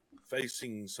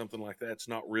 facing something like that's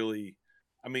not really,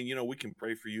 I mean, we can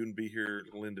pray for you and be here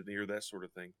to lend an ear, that sort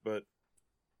of thing, but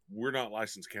we're not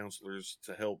licensed counselors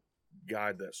to help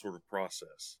guide that sort of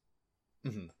process.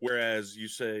 Mm-hmm. Whereas you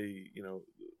say,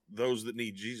 those that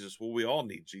need Jesus, well, we all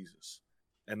need Jesus.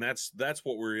 And that's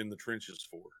what we're in the trenches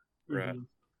for, right? Mhm.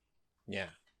 Yeah,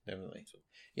 definitely.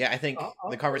 Yeah, I think I'll-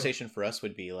 the conversation for us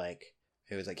would be like,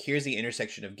 it was like, here's the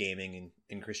intersection of gaming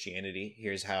and Christianity.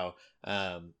 Here's how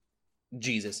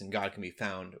Jesus and God can be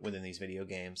found within these video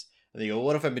games. And then you go,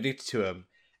 what if I'm addicted to him?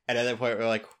 And at that point, we're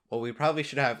like, well, we probably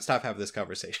should stop having this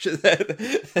conversation.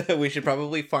 We should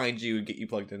probably find you and get you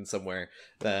plugged in somewhere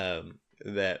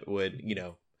that would,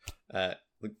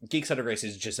 Geeks Under Grace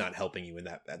is just not helping you in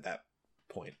that at that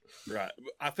point. Right.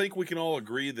 I think we can all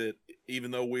agree that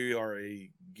even though we are a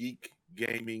geek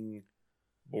gaming,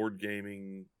 board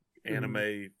gaming,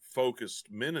 anime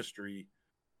focused ministry,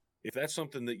 if that's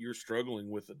something that you're struggling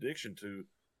with addiction to,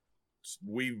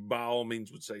 we by all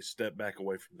means would say step back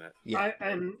away from that. Yeah.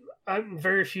 I'm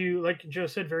very few, like Joe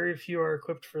said, very few are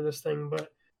equipped for this thing, but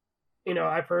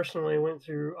I personally went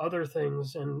through other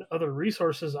things and other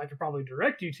resources I could probably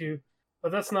direct you to,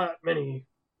 but that's not many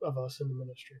of us in the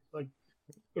ministry. Like,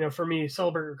 for me,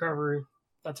 Celebrate Recovery,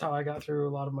 that's how I got through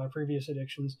a lot of my previous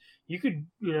addictions. You could,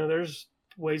 there's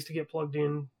ways to get plugged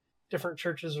in. Different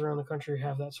churches around the country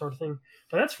have that sort of thing,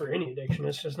 but that's for any addiction.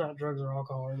 It's just not drugs or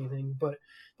alcohol or anything, but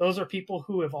those are people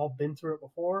who have all been through it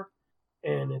before,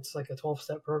 and it's like a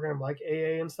 12-step program like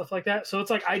AA and stuff like that. So it's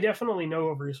like, I definitely know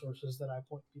of resources that I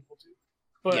point people to.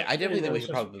 But yeah, I definitely think we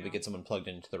should probably get someone plugged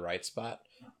into the right spot.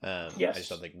 Yes. I just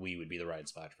don't think we would be the right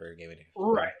spot for gaming.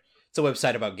 Right. It's a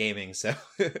website about gaming, so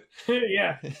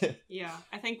yeah. Yeah,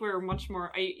 I think we're much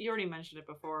more. You already mentioned it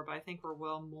before, but I think we're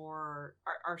well more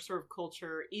our sort of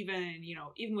culture. Even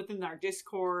even within our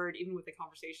Discord, even with the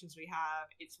conversations we have,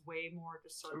 it's way more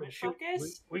discernment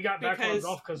focused. We got back on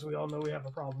golf because we all know we have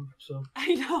a problem. So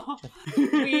I know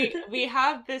we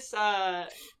have this.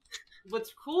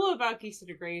 What's cool about Geeks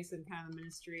Under Grace and kind of the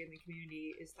ministry and the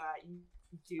community is that you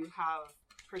do have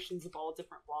Christians of all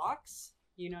different walks.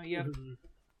 You have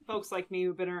folks like me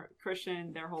who've been a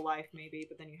Christian their whole life, maybe,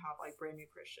 but then you have like brand new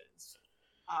Christians,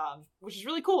 which is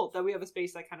really cool that we have a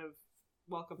space that kind of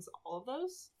welcomes all of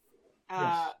those.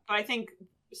 Yes. But I think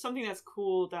something that's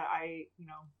cool that I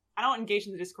don't engage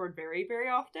in the Discord very, very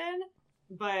often,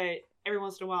 but every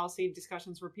once in a while I'll see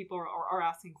discussions where people are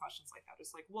asking questions like that.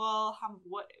 It's like, well,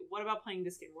 what about playing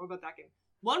this game? What about that game?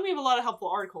 One, we have a lot of helpful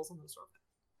articles on those sort of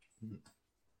things. Mm-hmm.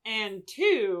 And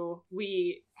two,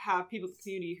 we have people in the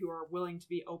community who are willing to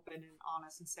be open and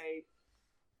honest and say,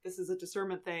 this is a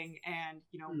discernment thing, and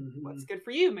what's good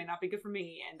for you may not be good for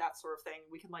me, and that sort of thing.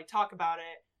 We can talk about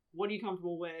it. What are you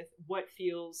comfortable with? What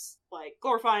feels like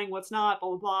glorifying? What's not? Blah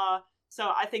blah blah.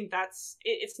 So I think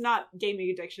it's not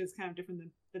gaming addiction. It's kind of different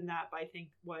than that. But I think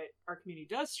what our community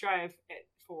does strive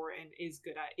for and is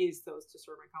good at is those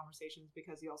discernment conversations,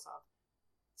 because you also have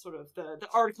sort of the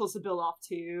articles to build off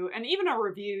to, and even our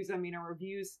reviews. I mean, our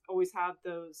reviews always have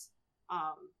those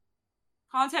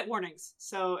content warnings.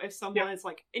 So if someone is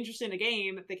interested in a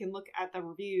game, they can look at the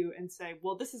review and say,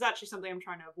 well, this is actually something I'm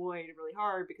trying to avoid really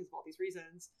hard because of all these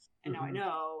reasons, and now I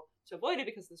know to avoid it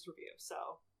because of this review. So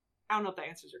I don't know if that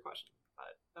answers your question,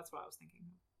 but that's what I was thinking.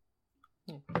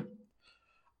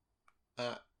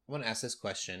 I want to ask this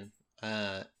question,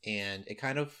 and it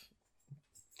kind of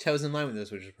toes in line with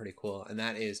this, which is pretty cool, and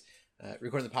that is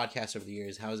recording the podcast over the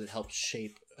years. How has it helped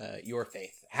shape your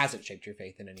faith? Has it shaped your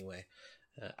faith in any way?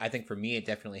 I think for me, it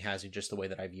definitely has, just the way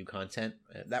that I view content.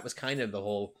 That was kind of the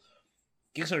whole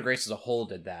Geeks Under Grace as a whole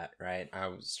did that, right?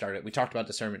 We talked about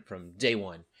discernment from day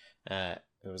one. It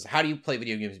was, how do you play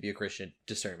video games to be a Christian?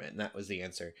 Discernment, and that was the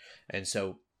answer. And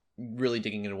so really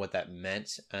digging into what that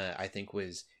meant, I think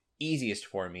was easiest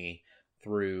for me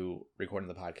through recording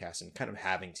the podcast and kind of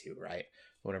having to, right?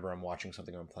 Whenever I'm watching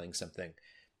something or I'm playing something,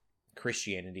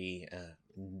 Christianity,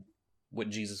 what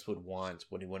Jesus would want,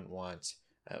 what he wouldn't want,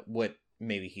 what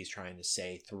maybe he's trying to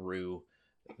say through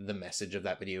the message of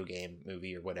that video game,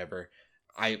 movie, or whatever.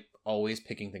 I always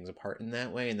picking things apart in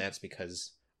that way, and that's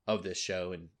because of this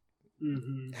show and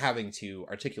having to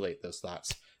articulate those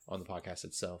thoughts on the podcast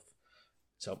itself.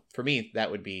 So for me, that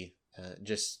would be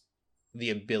just the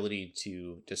ability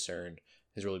to discern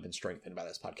has really been strengthened by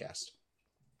this podcast.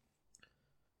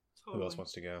 Totally. Who else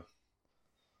wants to go?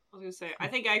 I was gonna say, I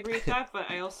think I agree with that, but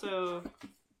I also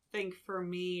think for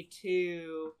me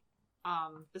too,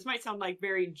 this might sound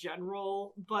very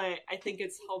general, but I think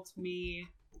it's helped me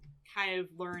kind of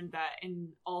learn that in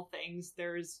all things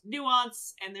there's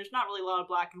nuance, and there's not really a lot of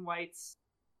black and whites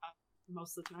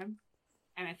most of the time.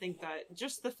 And I think that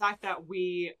just the fact that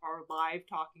we are live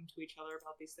talking to each other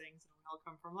about these things, and we all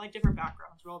come from different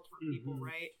backgrounds, we're all different people,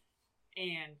 right?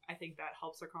 And I think that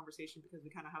helps our conversation because we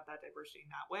kind of have that diversity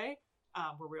in that way,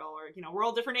 where we all are, we're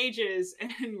all different ages,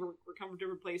 and we're coming from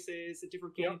different places,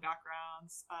 different gaming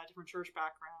backgrounds, different church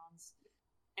backgrounds.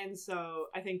 And so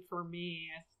I think for me,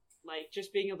 like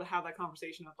just being able to have that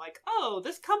conversation of like, oh,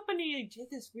 this company did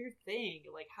this weird thing.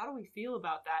 Like, how do we feel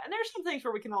about that? And there's some things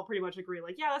where we can all pretty much agree,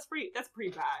 like, yeah, that's pretty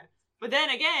bad. But then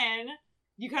again,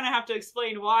 you kind of have to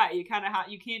explain why. You kind of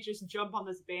you can't just jump on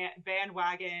this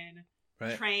bandwagon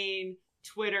train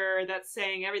Twitter that's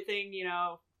saying everything, you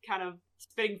know, kind of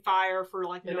spitting fire for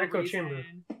like no echo reason. chamber.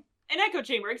 An echo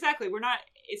chamber, exactly.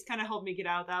 It's kind of helped me get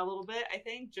out of that a little bit, I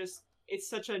think. Just, it's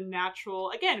such a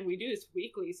natural, again, we do this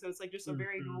weekly, so it's like just a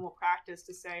very normal practice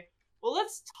to say, well,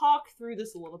 let's talk through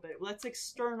this a little bit. Let's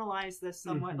externalize this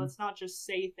somewhat. Let's not just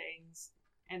say things,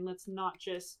 and let's not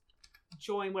just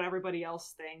join what everybody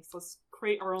else thinks. Let's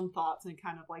create our own thoughts and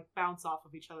kind of like bounce off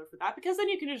of each other for that, because then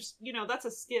you can just, you know, that's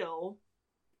a skill,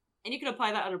 and you can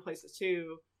apply that other places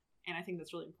too. And I think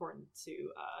that's really important to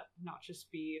not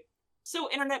just be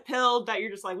so internet pilled that you're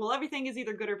just like, well, everything is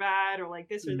either good or bad, or like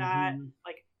this or that.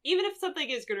 Like, even if something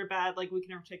is good or bad, like we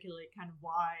can articulate kind of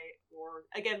why, or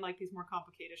again, like these more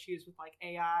complicated issues with like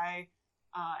AI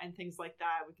and things like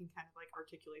that, we can kind of like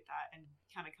articulate that and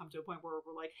kind of come to a point where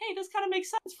we're like, hey, this kind of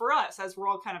makes sense for us as we're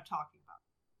all kind of talking about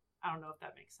it. I don't know if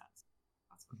that makes sense.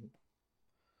 That's cool.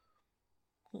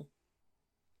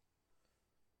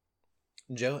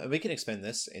 Joe, we can expand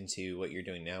this into what you're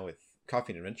doing now with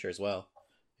Coffee and Adventure as well,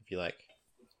 if you like.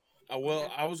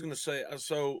 Well, I was going to say,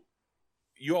 so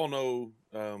you all know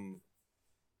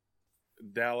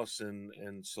Dallas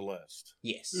and Celeste.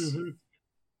 Yes.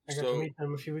 I got to meet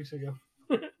them a few weeks ago.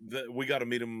 We got to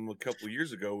meet them a couple of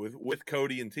years ago with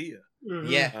Cody and Tia.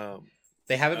 Yeah.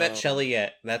 They haven't met Shelly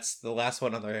yet. That's the last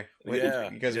one on there.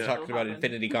 You guys were talking about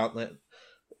Infinity Gauntlet.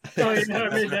 Oh, yeah, I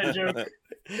made that joke.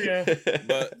 Yeah.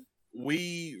 But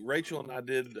Rachel and I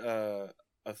did a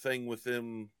thing with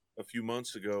them a few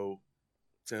months ago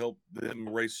to help them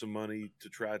raise some money to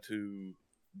try to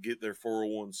get their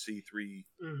 401c3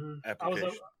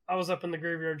 application. I was up in the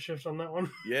graveyard shift on that one.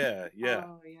 Yeah.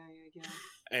 Oh, yeah.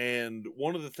 And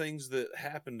one of the things that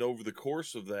happened over the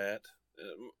course of that,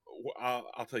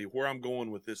 I'll tell you where I'm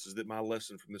going with this, is that my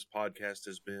lesson from this podcast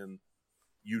has been,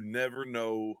 you never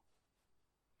know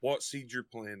what seeds you're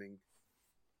planting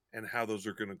and how those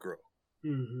are going to grow.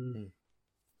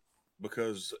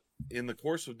 Because in the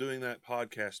course of doing that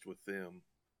podcast with them,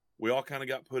 we all kind of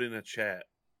got put in a chat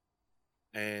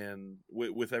and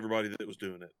with everybody that was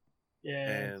doing it.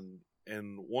 Yeah.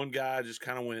 And one guy just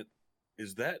kind of went,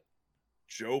 "Is that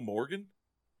Joe Morgan?"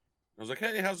 I was like,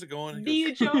 "Hey, how's it going?"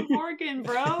 Joe Morgan,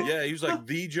 bro. Yeah, he was like,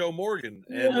 the Joe Morgan.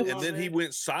 And then he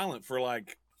went silent for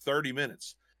like 30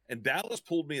 minutes. And Dallas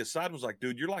pulled me aside and was like,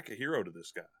 "Dude, you're like a hero to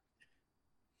this guy."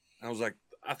 And I was like,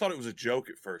 I thought it was a joke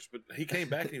at first, but he came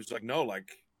back and he was like, "No,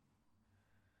 like,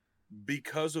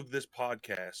 because of this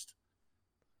podcast,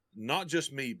 not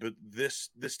just me, but this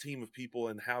team of people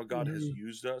and how God has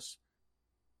used us,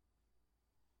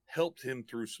 helped him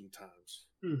through some times."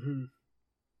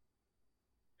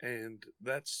 And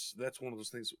that's one of those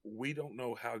things, we don't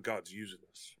know how God's using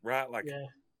us, right? Like,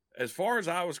 as far as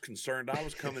I was concerned, I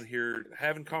was coming here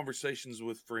having conversations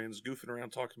with friends, goofing around,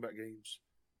 talking about games.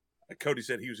 Like Cody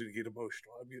said, he was going to get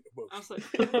emotional. I'm getting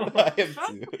emotional. I was I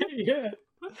am too. Yeah.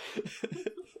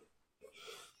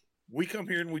 We come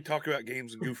here and we talk about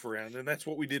games and goof around, and that's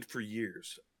what we did for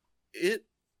years. It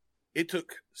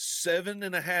took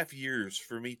 7.5 years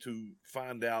for me to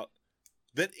find out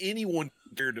that anyone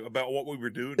cared about what we were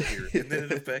doing here, and then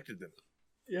it affected them.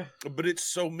 Yeah. But it's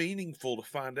so meaningful to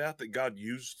find out that God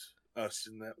used us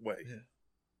in that way. Yeah.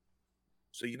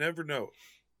 So you never know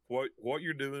what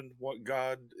you're doing, what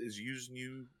God is using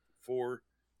you for,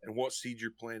 and what seed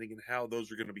you're planting, and how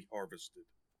those are going to be harvested.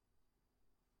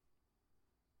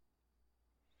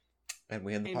 And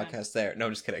we end the podcast there. No,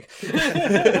 I'm just kidding.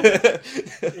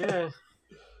 Yeah.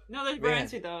 No, there's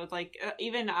brands though. Like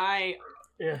even I,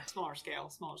 smaller scale.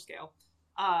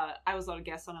 I was on a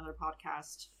guest on another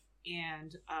podcast,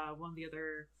 and one of the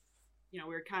other, we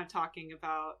were kind of talking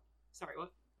about. Sorry,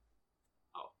 what?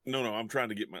 Oh. No, I'm trying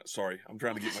to get my camera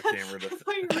to.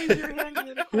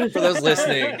 For those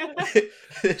listening,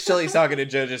 Shelly's talking to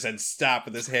Joe, just said stop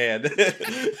with his hand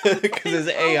because his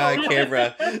AI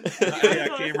camera. AI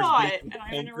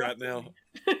camera's right now.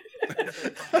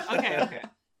 Okay.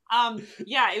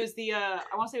 Yeah, it was the I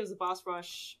want to say it was the Boss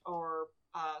Rush or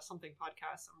something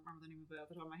podcast. I don't remember the name of it off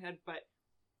the top of my head, but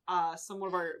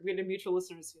we had a mutual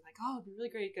listeners who were like, "Oh, it'd be really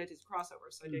great to do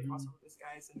crossover." So I did crossover with these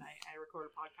guys, and I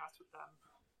recorded a podcast with them,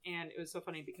 and it was so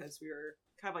funny because we were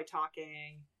kind of like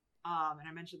talking, and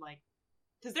I mentioned like,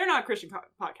 because they're not a Christian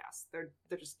podcast, they're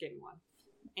just getting one,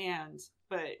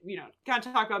 but kind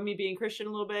of talk about me being Christian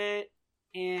a little bit,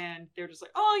 and they're just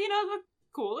like,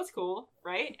 "Oh, that's cool,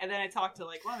 right?" And then I talked to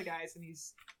like one of the guys, and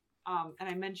he's, and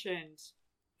I mentioned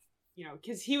you know,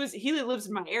 because he lives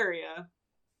in my area.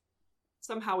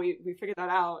 Somehow we figured that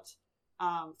out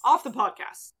off the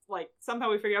podcast. Like somehow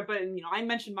we figured out, but you know, I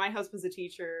mentioned my husband's a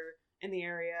teacher in the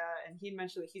area, and he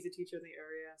mentioned that he's a teacher in the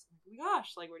area. So I'm like, oh my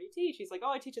gosh, like where do you teach? He's like,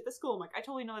 oh, I teach at this school. I'm like, I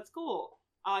totally know that school.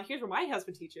 Here's where my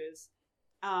husband teaches.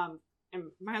 And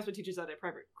my husband teaches at a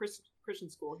private Christian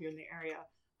school here in the area.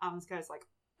 This guy's like,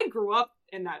 I grew up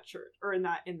in that church, or in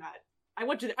that. I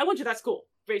went to that school,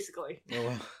 basically. Oh,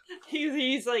 wow.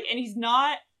 He's like, and he's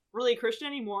not really a Christian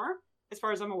anymore, as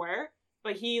far as I'm aware.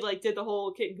 But he like did the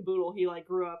whole kit and caboodle. He like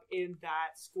grew up in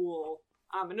that school,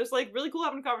 and it was like really cool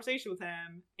having a conversation with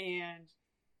him. And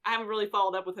I haven't really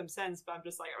followed up with him since. But I'm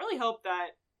just like, I really hope that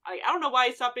I don't know why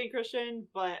he stopped being Christian,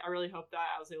 but I really hope that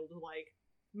I was able to like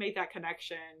make that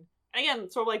connection. And again,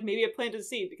 sort of like maybe it planted a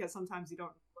seed, because sometimes you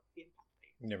don't be empathy.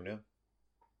 You never know.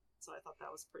 So I thought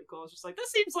that was pretty cool. I was just like,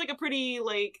 this seems like a pretty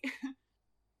like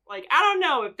like I don't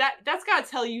know if that's gotta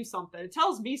tell you something. It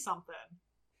tells me something.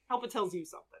 Hope it tells you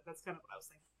something. That's kind of what I was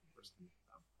thinking.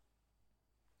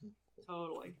 So.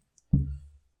 Totally.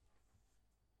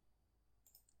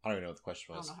 I don't even know what the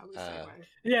question I was. don't know how we segue.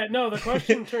 Yeah, no, the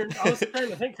question turned. I was trying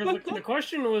to think because the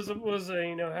question was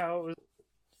you know, how it was.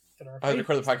 In our I faith.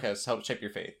 record the podcast to help shape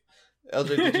your faith. LJ,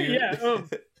 did you? Yeah,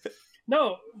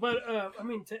 no, but I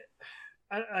mean,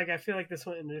 I feel like this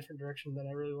went in a different direction that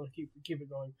I really want to keep it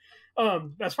going.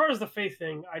 As far as the faith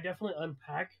thing, I definitely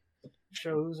unpack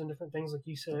shows and different things like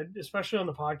you said, especially on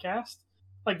the podcast.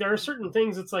 Like there are certain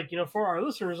things it's like, you know, for our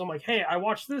listeners, I'm like, hey, I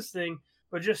watched this thing,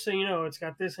 but just so you know, it's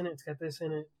got this in it, it's got this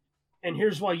in it, and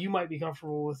here's why you might be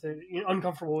comfortable with it, you know,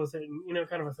 uncomfortable with it, and, you know,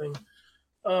 kind of a thing.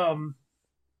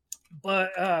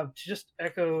 But to just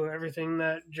echo everything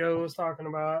that Joe was talking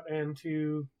about, and to,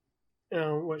 you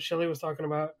know, what Shelly was talking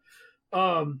about,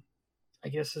 I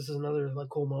guess this is another like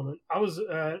cool moment. I was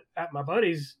at my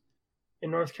buddy's in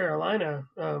North Carolina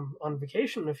on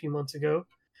vacation a few months ago,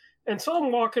 and so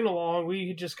I'm walking along. We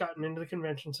had just gotten into the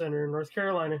convention center in North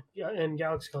Carolina in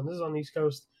GalaxyCon. This is on the East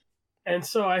Coast, and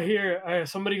so I hear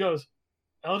somebody goes,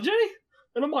 "LJ,"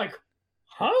 and I'm like,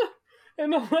 "Huh?"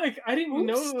 And I'm like, I didn't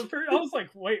know the person. I was like,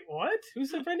 wait, what? Who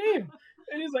said my name?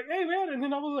 And he's like, hey, man. And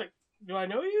then I was like, do I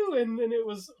know you? And then it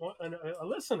was a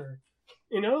listener,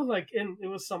 you know, like, and it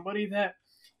was somebody that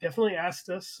definitely asked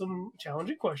us some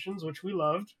challenging questions, which we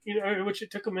loved, you know, which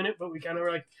it took a minute, but we kind of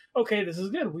were like, okay, this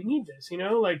is good. We need this, you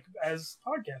know, like as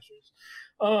podcasters.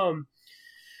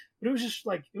 But it was just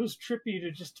like, it was trippy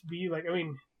to just be like, I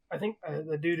mean, I think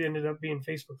the dude ended up being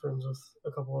Facebook friends with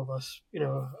a couple of us, you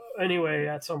know, anyway,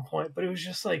 at some point. But it was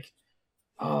just like,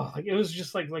 oh, like it was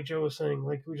just like Joe was saying,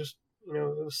 like we just, you know,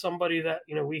 it was somebody that,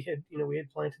 you know, we had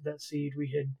planted that seed. We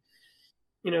had,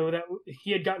 you know, that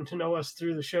he had gotten to know us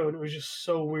through the show, and it was just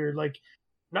so weird. Like,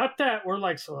 not that we're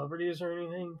like celebrities or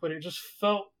anything, but it just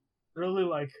felt really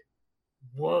like,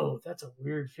 whoa, that's a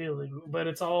weird feeling. But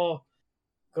it all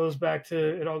goes back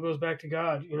to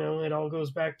God, you know. It all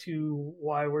goes back to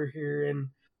why we're here. And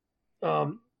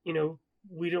you know,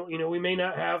 we don't, you know, we may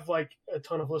not have like a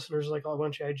ton of listeners like a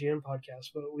bunch of IGN podcasts,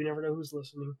 but we never know who's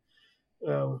listening.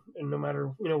 And no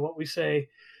matter, you know, what we say,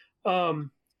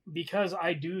 because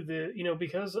I do the, you know,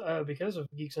 because of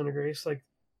Geeks Under Grace, like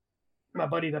my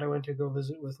buddy that I went to go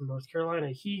visit with in North Carolina,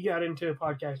 he got into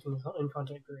podcasting and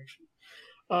content creation.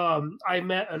 I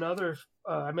met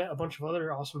a bunch of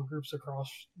other awesome groups across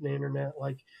the internet,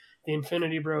 like the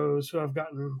Infinity Bros, who I've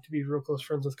gotten to be real close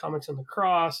friends with, Comics and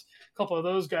Lacrosse. A couple of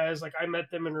those guys, like I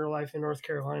met them in real life in North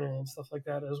Carolina and stuff like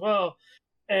that as well.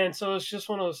 And so it's just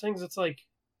one of those things. It's like,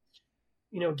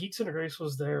 you know, Geeks Under Grace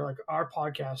was there. Like our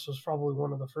podcast was probably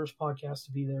one of the first podcasts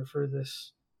to be there for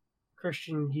this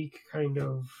Christian geek kind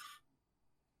of,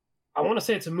 I want to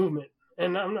say it's a movement.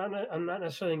 And I'm not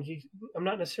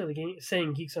necessarily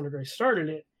saying Geeks Under Grace started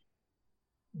it,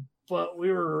 but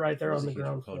we were right there on the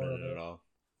ground floor of it. All.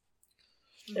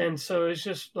 And so it's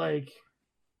just like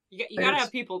you gotta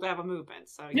have people to have a movement.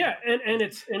 So yeah, and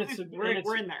it's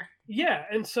we're in there. Yeah,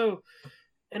 and so,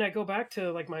 and I go back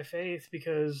to like my faith,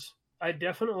 because I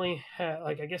definitely had,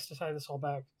 like, I guess to tie this all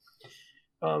back,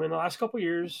 in the last couple of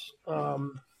years,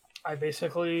 I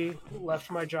basically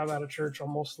left my job out of church. I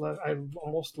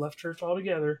almost left church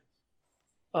altogether.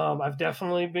 I've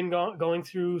definitely been going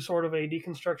through sort of a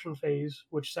deconstruction phase,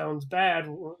 which sounds bad.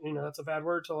 You know, that's a bad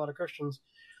word to a lot of Christians.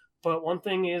 But one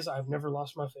thing is, I've never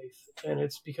lost my faith, and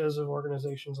it's because of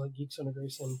organizations like Geeks Under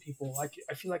Grace and people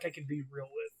I feel like I could be real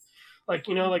with. Like,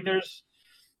 you know, like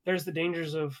there's the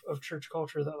dangers of church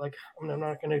culture that, like, I mean, I'm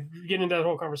not going to get into that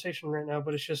whole conversation right now,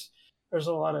 but it's just, there's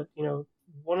a lot of, you know,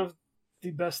 one of the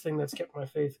best thing that's kept my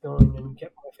faith going and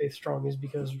kept my faith strong is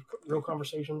because real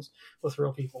conversations with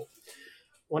real people.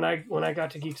 when I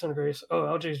got to Geeks Under Grace,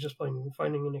 LJ's just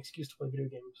finding an excuse to play video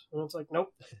games, and it's like,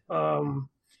 nope.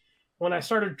 When I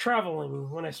started traveling,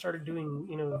 when I started doing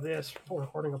this for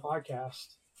recording a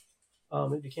podcast,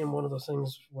 it became one of those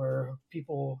things where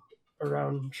people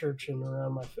around church and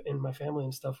around my family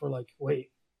and stuff were like, wait,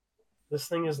 this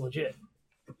thing is legit.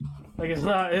 Like it's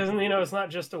not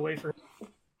just a way for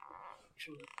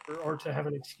or to have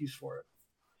an excuse for it.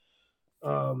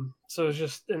 So it's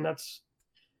just, and that's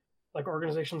like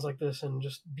organizations like this and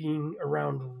just being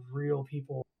around real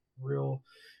people,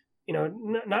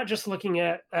 not just looking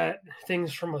at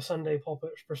things from a Sunday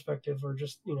pulpit perspective or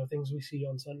just, things we see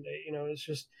on Sunday, it's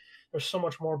just, there's so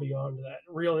much more beyond that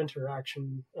real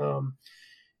interaction.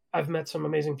 I've met some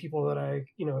amazing people that I,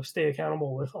 stay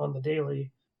accountable with on the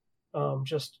daily.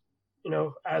 Just,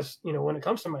 as, when it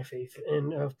comes to my faith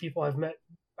and people I've met,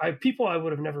 people I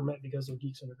would have never met because of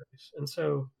Geeks Under Grace. And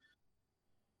so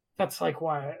that's like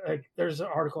why, there's an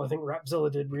article I think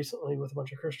Rapzilla did recently with a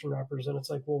bunch of Christian rappers. And it's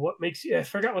like, well, what makes you, I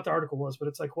forgot what the article was, but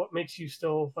it's like, what makes you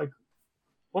still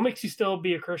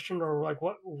be a Christian, or like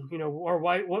what, or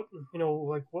why, what,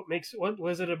 what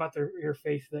was it about your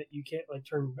faith that you can't like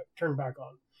turn back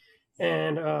on?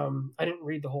 And I didn't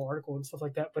read the whole article and stuff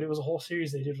like that, but it was a whole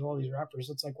series they did with all these rappers.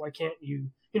 It's like, why can't you,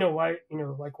 why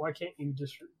can't you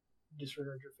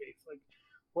disregard your faith? Like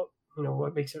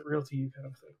what makes it real to you, kind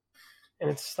of thing. And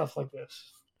it's stuff like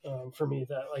this for me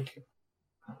that like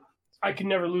I can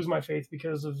never lose my faith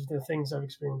because of the things I've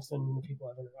experienced and the people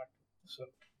I've interacted with. So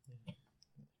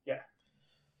yeah.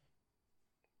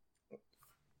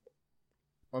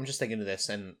 I'm just thinking of this,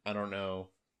 and I don't know.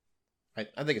 I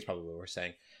think it's probably what we're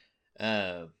saying.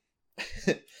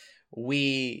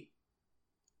 We've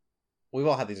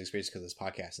all had these experiences because of this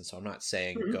podcast, and so I'm not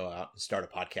saying go out and start a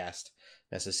podcast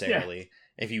necessarily. Yeah.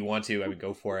 If you want to, I would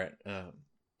go for it.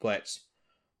 But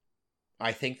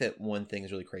I think that one thing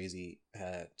is really crazy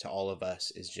to all of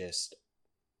us is just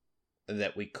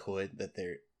that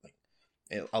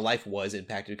a life was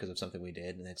impacted because of something we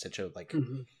did, and it's such a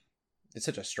it's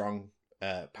such a strong,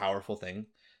 powerful thing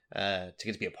to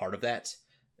get to be a part of that.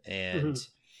 And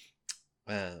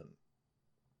the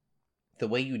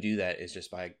way you do that is just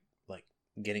by like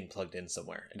getting plugged in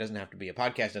somewhere. It doesn't have to be a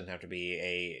podcast, it doesn't have to be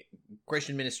a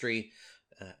Christian ministry.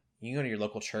 You can go to your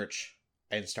local church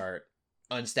and start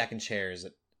unstacking chairs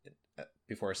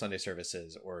before Sunday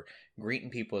services, or greeting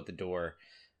people at the door,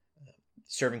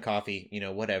 serving coffee,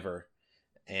 whatever.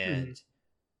 And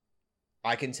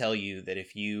I can tell you that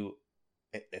if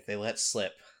they let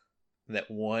slip that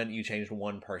you changed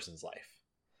one person's life,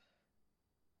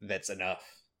 that's enough.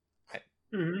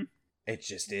 It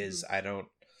just is. I don't.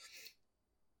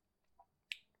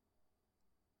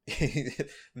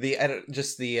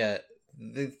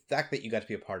 The fact that you got to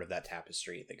be a part of that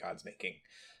tapestry that God's making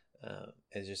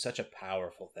is just such a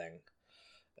powerful thing.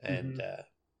 And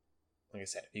like I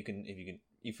said,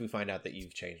 if we find out that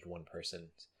you've changed one person,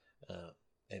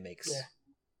 it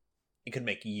could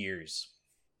make years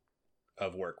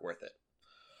of work worth it.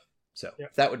 So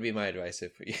that would be my advice.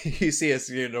 If you see us,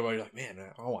 you're like, man,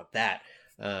 I want that.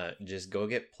 Just go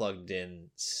get plugged in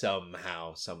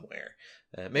somehow, somewhere.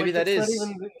 Maybe that is.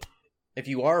 If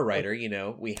you are a writer,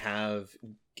 we have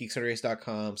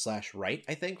geeksundergrace.com/write,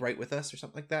 I think, write with us or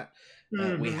something like that.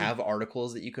 We have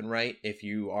articles that you can write. If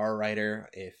you are a writer,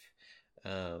 if,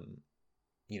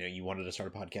 you wanted to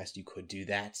start a podcast, you could do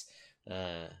that.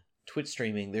 Twitch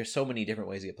streaming, there's so many different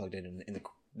ways to get plugged in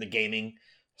the gaming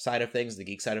side of things, the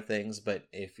geek side of things. But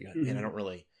if you're like, man, I don't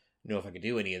really know if I could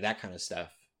do any of that kind of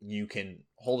stuff, you can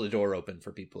hold the door open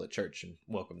for people at church and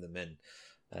welcome them in.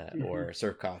 Or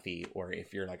serve coffee, or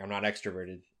if you're like, I'm not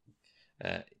extroverted,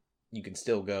 you can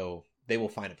still go. They will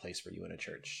find a place for you in a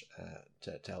church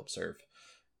to help serve.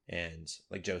 And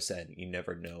like Joe said, you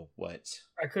never know what.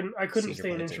 I couldn't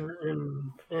stay an introvert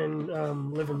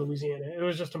and live in Louisiana. It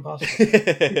was just impossible.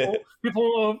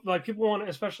 people want,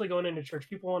 especially going into church,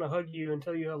 people want to hug you and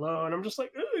tell you hello, and I'm just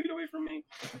like, get away from me.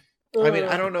 I mean,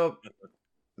 I don't know.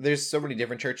 There's so many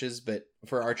different churches, but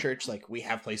for our church, like, we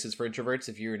have places for introverts.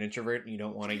 If you're an introvert and you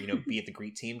don't want to, be at the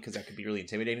greet team, because that could be really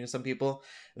intimidating to some people,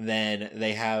 then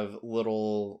they have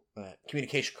little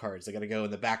communication cards that got to go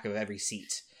in the back of every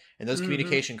seat. And those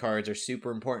communication cards are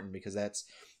super important, because that's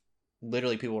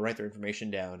literally people write their information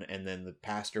down, and then the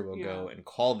pastor will go and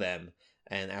call them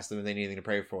and ask them if they need anything to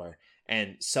pray for.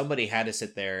 And somebody had to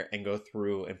sit there and go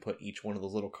through and put each one of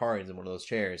those little cards in one of those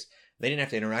chairs. They didn't have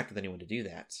to interact with anyone to do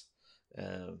that.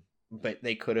 But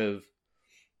they've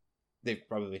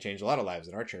probably changed a lot of lives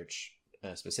in our church,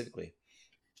 specifically.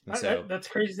 And so that's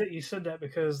crazy that you said that,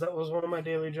 because that was one of my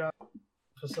daily job,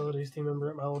 facilities team member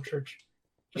at my old church.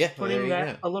 Just putting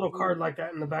a little card like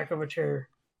that in the back of a chair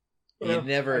You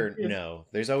never like, know.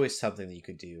 There's always something that you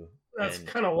could do. That's And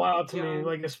kind of wild to me, Yeah.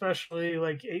 like especially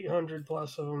like 800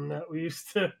 plus of them that we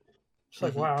used to. It's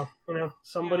like Mhm. wow,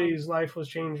 somebody's life was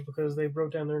changed because they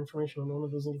wrote down their information on one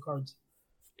of those little cards.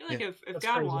 I feel like if That's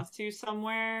God crazy. wants to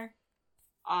somewhere,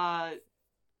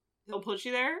 he'll put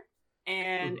you there.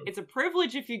 And Mhm. it's a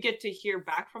privilege if you get to hear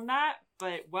back from that,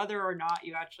 but whether or not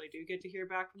you actually do get to hear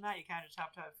back from that, you kind of just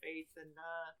have to have faith and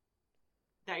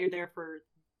that you're there for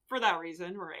that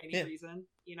reason or any Yeah. reason.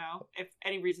 If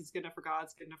any reason's good enough for God,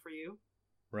 it's good enough for you.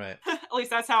 Right. At least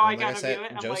that's how Well, I like I kind of said- view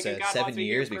it. And Joe I'm like, said if God 7 wants me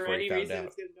years here for before he any found reason, out.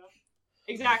 it's good enough.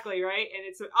 Exactly, right? And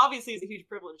it's obviously it's a huge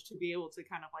privilege to be able to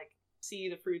kind of like see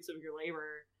the fruits of your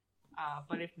labor.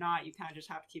 But if not, you kind of just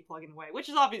have to keep plugging away, which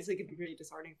is obviously can be pretty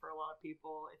disheartening for a lot of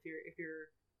people if you're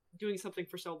doing something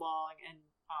for so long and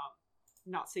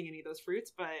not seeing any of those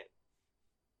fruits. But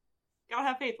gotta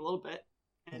have faith a little bit,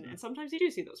 and sometimes you do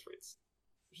see those fruits,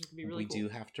 which is gonna be really cool. We do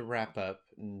have to wrap up.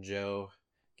 And Joe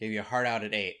gave you a heart out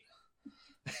at 8.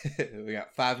 We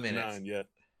got 5 minutes. 9 yet.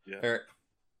 Or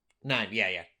 9.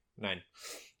 Yeah. 9.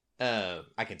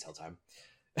 I can tell time.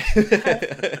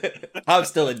 I'm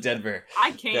still in Denver.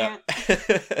 I can't.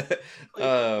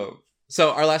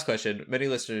 So our last question. Many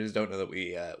listeners don't know that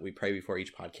we pray before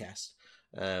each podcast,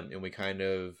 and we kind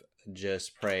of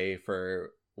just pray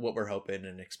for what we're hoping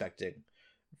and expecting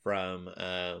from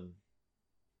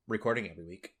recording every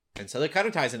week. And so that kind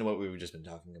of ties into what we've just been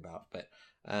talking about. But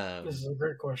This is a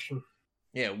great question.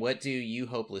 yeah, what do you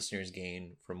hope listeners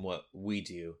gain from what we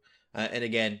do? And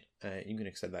again, you can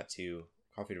extend that to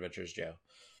Coffee Adventures Joe,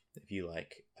 if you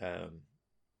like.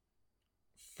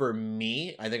 For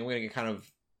me, I think I'm going to get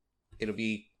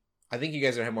I think you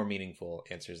guys are going to have more meaningful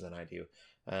answers than I do.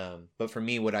 But for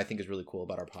me, what I think is really cool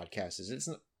about our podcast is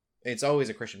it's always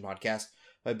a Christian podcast,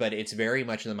 but it's very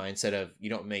much in the mindset of you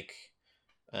don't make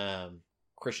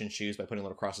Christian shoes by putting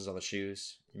little crosses on the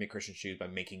shoes. You make Christian shoes by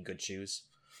making good shoes.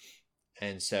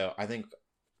 And so I think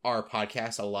our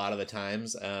podcast, a lot of the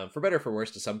times, for better or for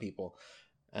worse to some people,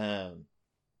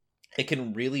 it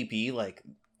can really be like,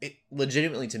 it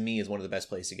legitimately to me is one of the best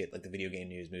places to get like the video game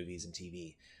news, movies, and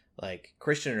TV. Like,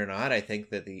 Christian or not, I think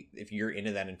that if you're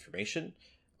into that information,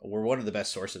 we're one of the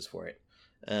best sources for it.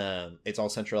 It's all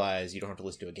centralized. You don't have to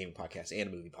listen to a gaming podcast and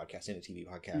a movie podcast and a TV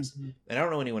podcast. Mhm. And I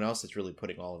don't know anyone else that's really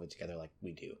putting all of it together like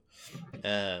we do.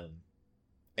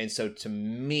 And so to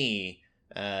me,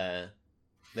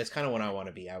 that's kind of what I want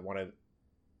to be. I want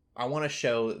to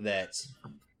show that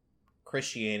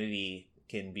Christianity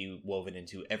can be woven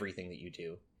into everything that you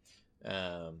do.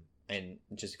 And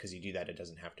just because you do that, it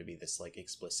doesn't have to be this like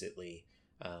explicitly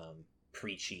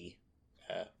preachy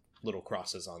little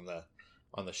crosses on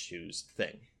the shoes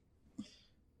thing.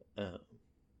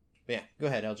 Yeah, go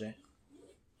ahead, LJ.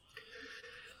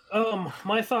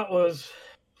 My thought was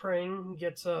praying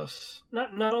gets us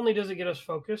not only does it get us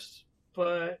focused,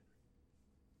 but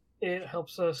it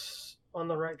helps us on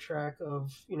the right track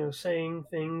of saying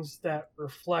things that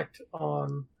reflect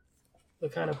on the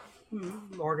kind of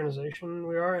organization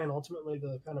we are and ultimately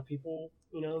the kind of people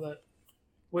that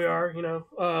we are.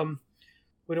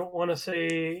 We don't want to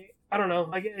say, I don't know,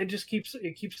 like it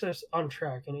keeps us on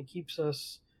track and it keeps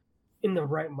us in the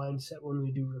right mindset when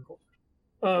we do record.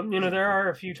 There are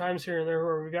a few times here and there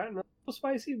where we've gotten a little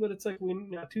spicy, but it's like we're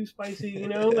not too spicy,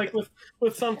 like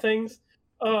with some things,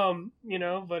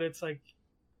 but it's like,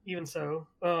 even so,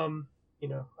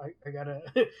 I gotta,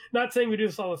 not saying we do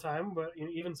this all the time, but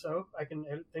even so, I can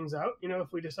edit things out,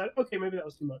 if we decide, okay, maybe that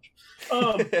was too much.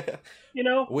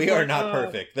 We are not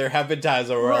perfect. There have been times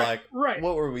where we're right.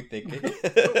 What were we thinking?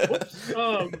 Whoops.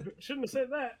 Shouldn't have said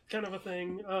that, kind of a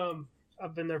thing.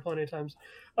 I've been there plenty of times.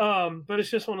 But it's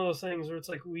just one of those things where it's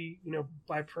like we,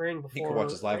 by praying before. You can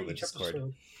watch us live on the each Discord.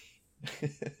 episode.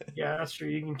 Yeah, that's true.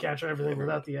 You can catch everything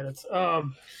without the edits,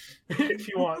 if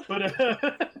you want. But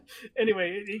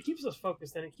anyway, it keeps us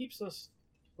focused and it keeps us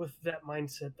with that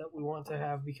mindset that we want to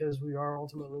have because we are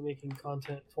ultimately making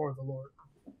content for the Lord,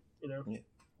 Yeah.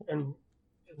 And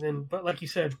then, but like you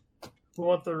said, we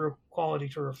want the quality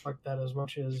to reflect that as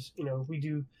much as we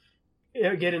do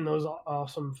get in those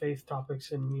awesome faith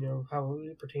topics and how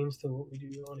it pertains to what we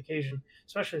do on occasion,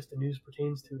 especially if the news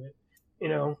pertains to it.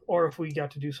 Or if we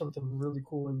got to do something really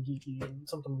cool and geeky and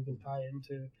something we can tie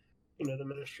into, the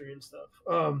ministry and stuff.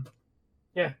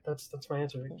 Yeah, that's my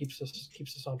answer. It keeps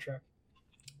us on track.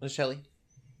 Miss Shelley?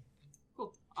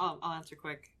 Cool. I'll answer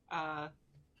quick. I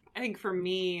think for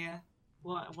me,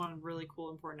 one really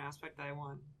cool, important aspect that I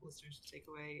want listeners to take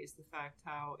away is the fact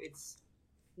how it's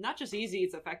not just easy,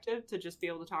 it's effective to just be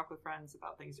able to talk with friends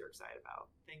about things you're excited about.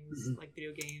 Things like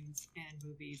video games and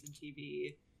movies and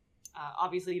TV.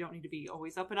 Obviously, you don't need to be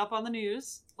always up and up on the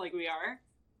news like we are,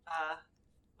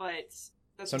 But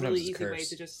that's Sometimes a really it's a easy way curse.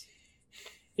 to just.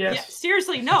 Yes. Yeah,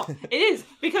 seriously, no, it is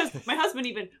because my husband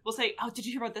even will say, "Oh, did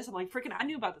you hear about this?" I'm like, "Freaking, I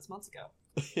knew about this months ago."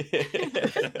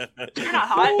 You're not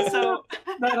hot, so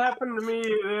That happened to me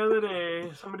the other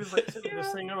day. Somebody's like sending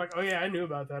this thing. I'm like, oh yeah, I knew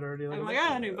about that already. I'm like,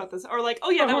 "I knew about this," or like, "Oh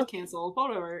yeah, that was canceled."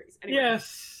 Whatever. Anyway,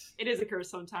 Yes. it is a curse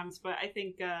sometimes, but I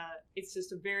think it's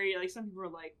just a very like some people are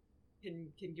like can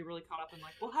get really caught up in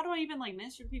like, well, how do I even like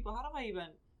minister to people? How do I even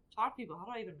talk to people? How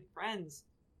do I even make friends?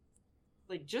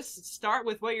 Like, just start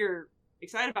with what you're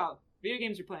excited about, video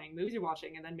games you're playing, movies you're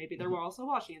watching, and then maybe they're also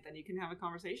watching it. Then you can have a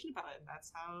conversation about it, and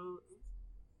that's how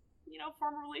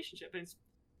form a relationship. And it's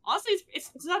honestly,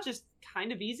 it's not just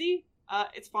kind of easy.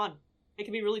 It's fun. It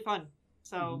can be really fun.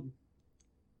 So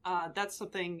that's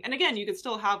something. And again, you could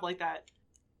still have like that,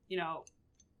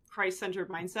 Christ-centered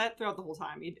mindset throughout the whole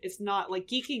time. It's not like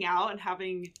geeking out and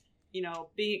having,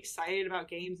 being excited about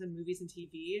games and movies and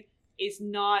TV is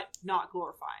not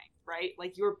glorifying, right?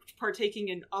 Like you're partaking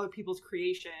in other people's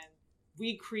creation.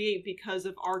 We create because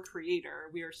of our creator.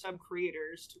 We are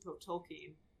sub-creators, to quote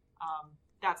Tolkien.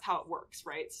 That's how it works,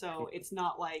 right? So it's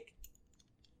not like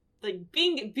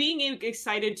being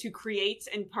excited to create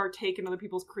and partake in other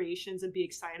people's creations and be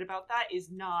excited about that is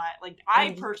not like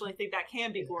I personally think that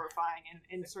can be glorifying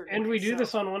in certain And we ways, do so.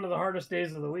 this on one of the hardest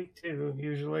days of the week too.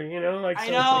 Usually, like I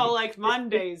so know, it's like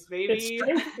Mondays, baby.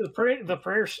 the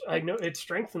prayers. I know it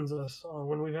strengthens us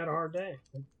when we've had a hard day.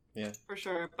 For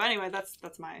sure. But anyway, that's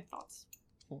my thoughts.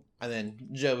 And then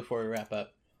Joe, before we wrap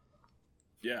up.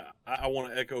 Yeah, I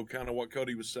want to echo kind of what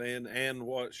Cody was saying and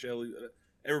what Shelly,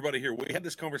 everybody here. We had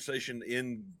this conversation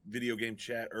in video game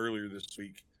chat earlier this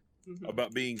week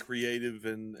about being creative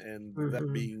and that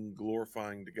being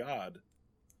glorifying to God.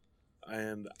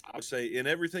 And I would say in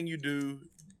everything you do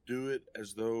it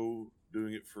as though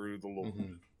doing it for the Lord.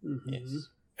 Yes.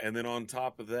 And then on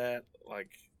top of that,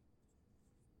 like,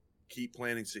 keep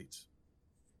planting seeds.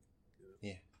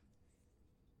 Yeah.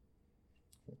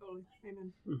 Oh,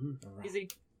 amen. All right. Easy.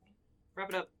 Wrap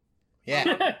it up.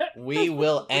 Yeah. We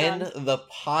will end the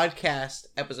podcast,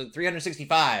 episode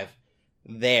 365,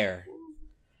 there.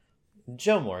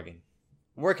 Joe Morgan,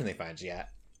 where can they find you at?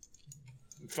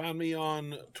 Find me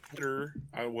on Twitter.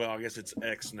 Well, I guess it's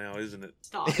X now, isn't it?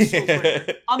 Stop. It's still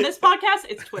Twitter. On this podcast,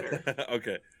 it's Twitter.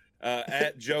 Okay.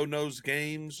 At Joe Knows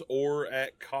Games or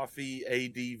at Coffee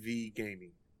ADV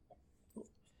Gaming.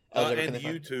 Elder, where And can they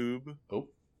find- YouTube Oh.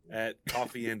 at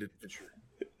Coffee and Adventure.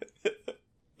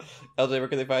 LJ, where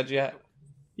can they find you at?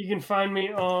 You can find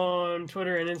me on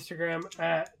Twitter and Instagram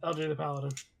at LJ the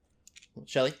Paladin.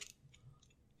 Shelly?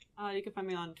 You can find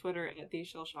me on Twitter at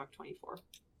TheShellshock24.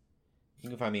 You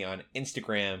can find me on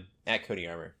Instagram at Cody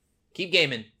Armor. Keep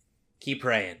gaming, keep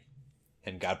praying,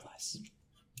 and God bless.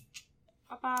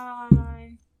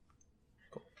 Bye-bye.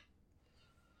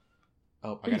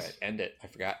 Oh, I gotta end it. I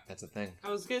forgot. That's a thing. I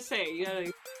was gonna say, you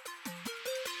gotta...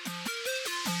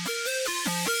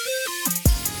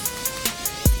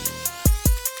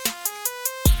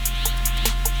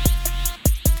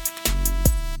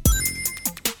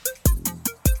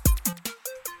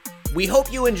 We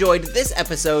hope you enjoyed this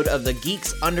episode of the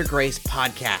Geeks Under Grace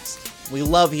podcast. We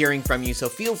love hearing from you, so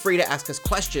feel free to ask us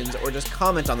questions or just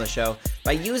comment on the show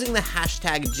by using the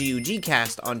hashtag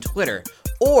GUGcast on Twitter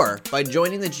or by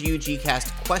joining the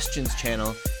GUGcast questions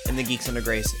channel in the Geeks Under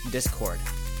Grace Discord.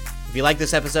 If you like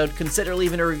this episode, consider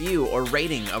leaving a review or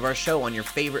rating of our show on your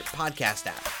favorite podcast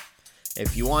app.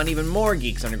 If you want even more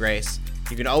Geeks Under Grace,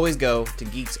 you can always go to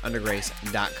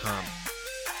geeksundergrace.com.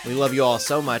 We love you all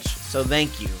so much, so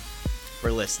thank you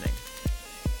for listening.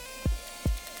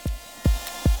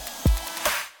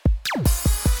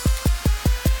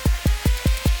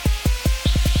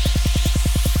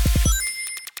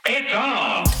 It's on!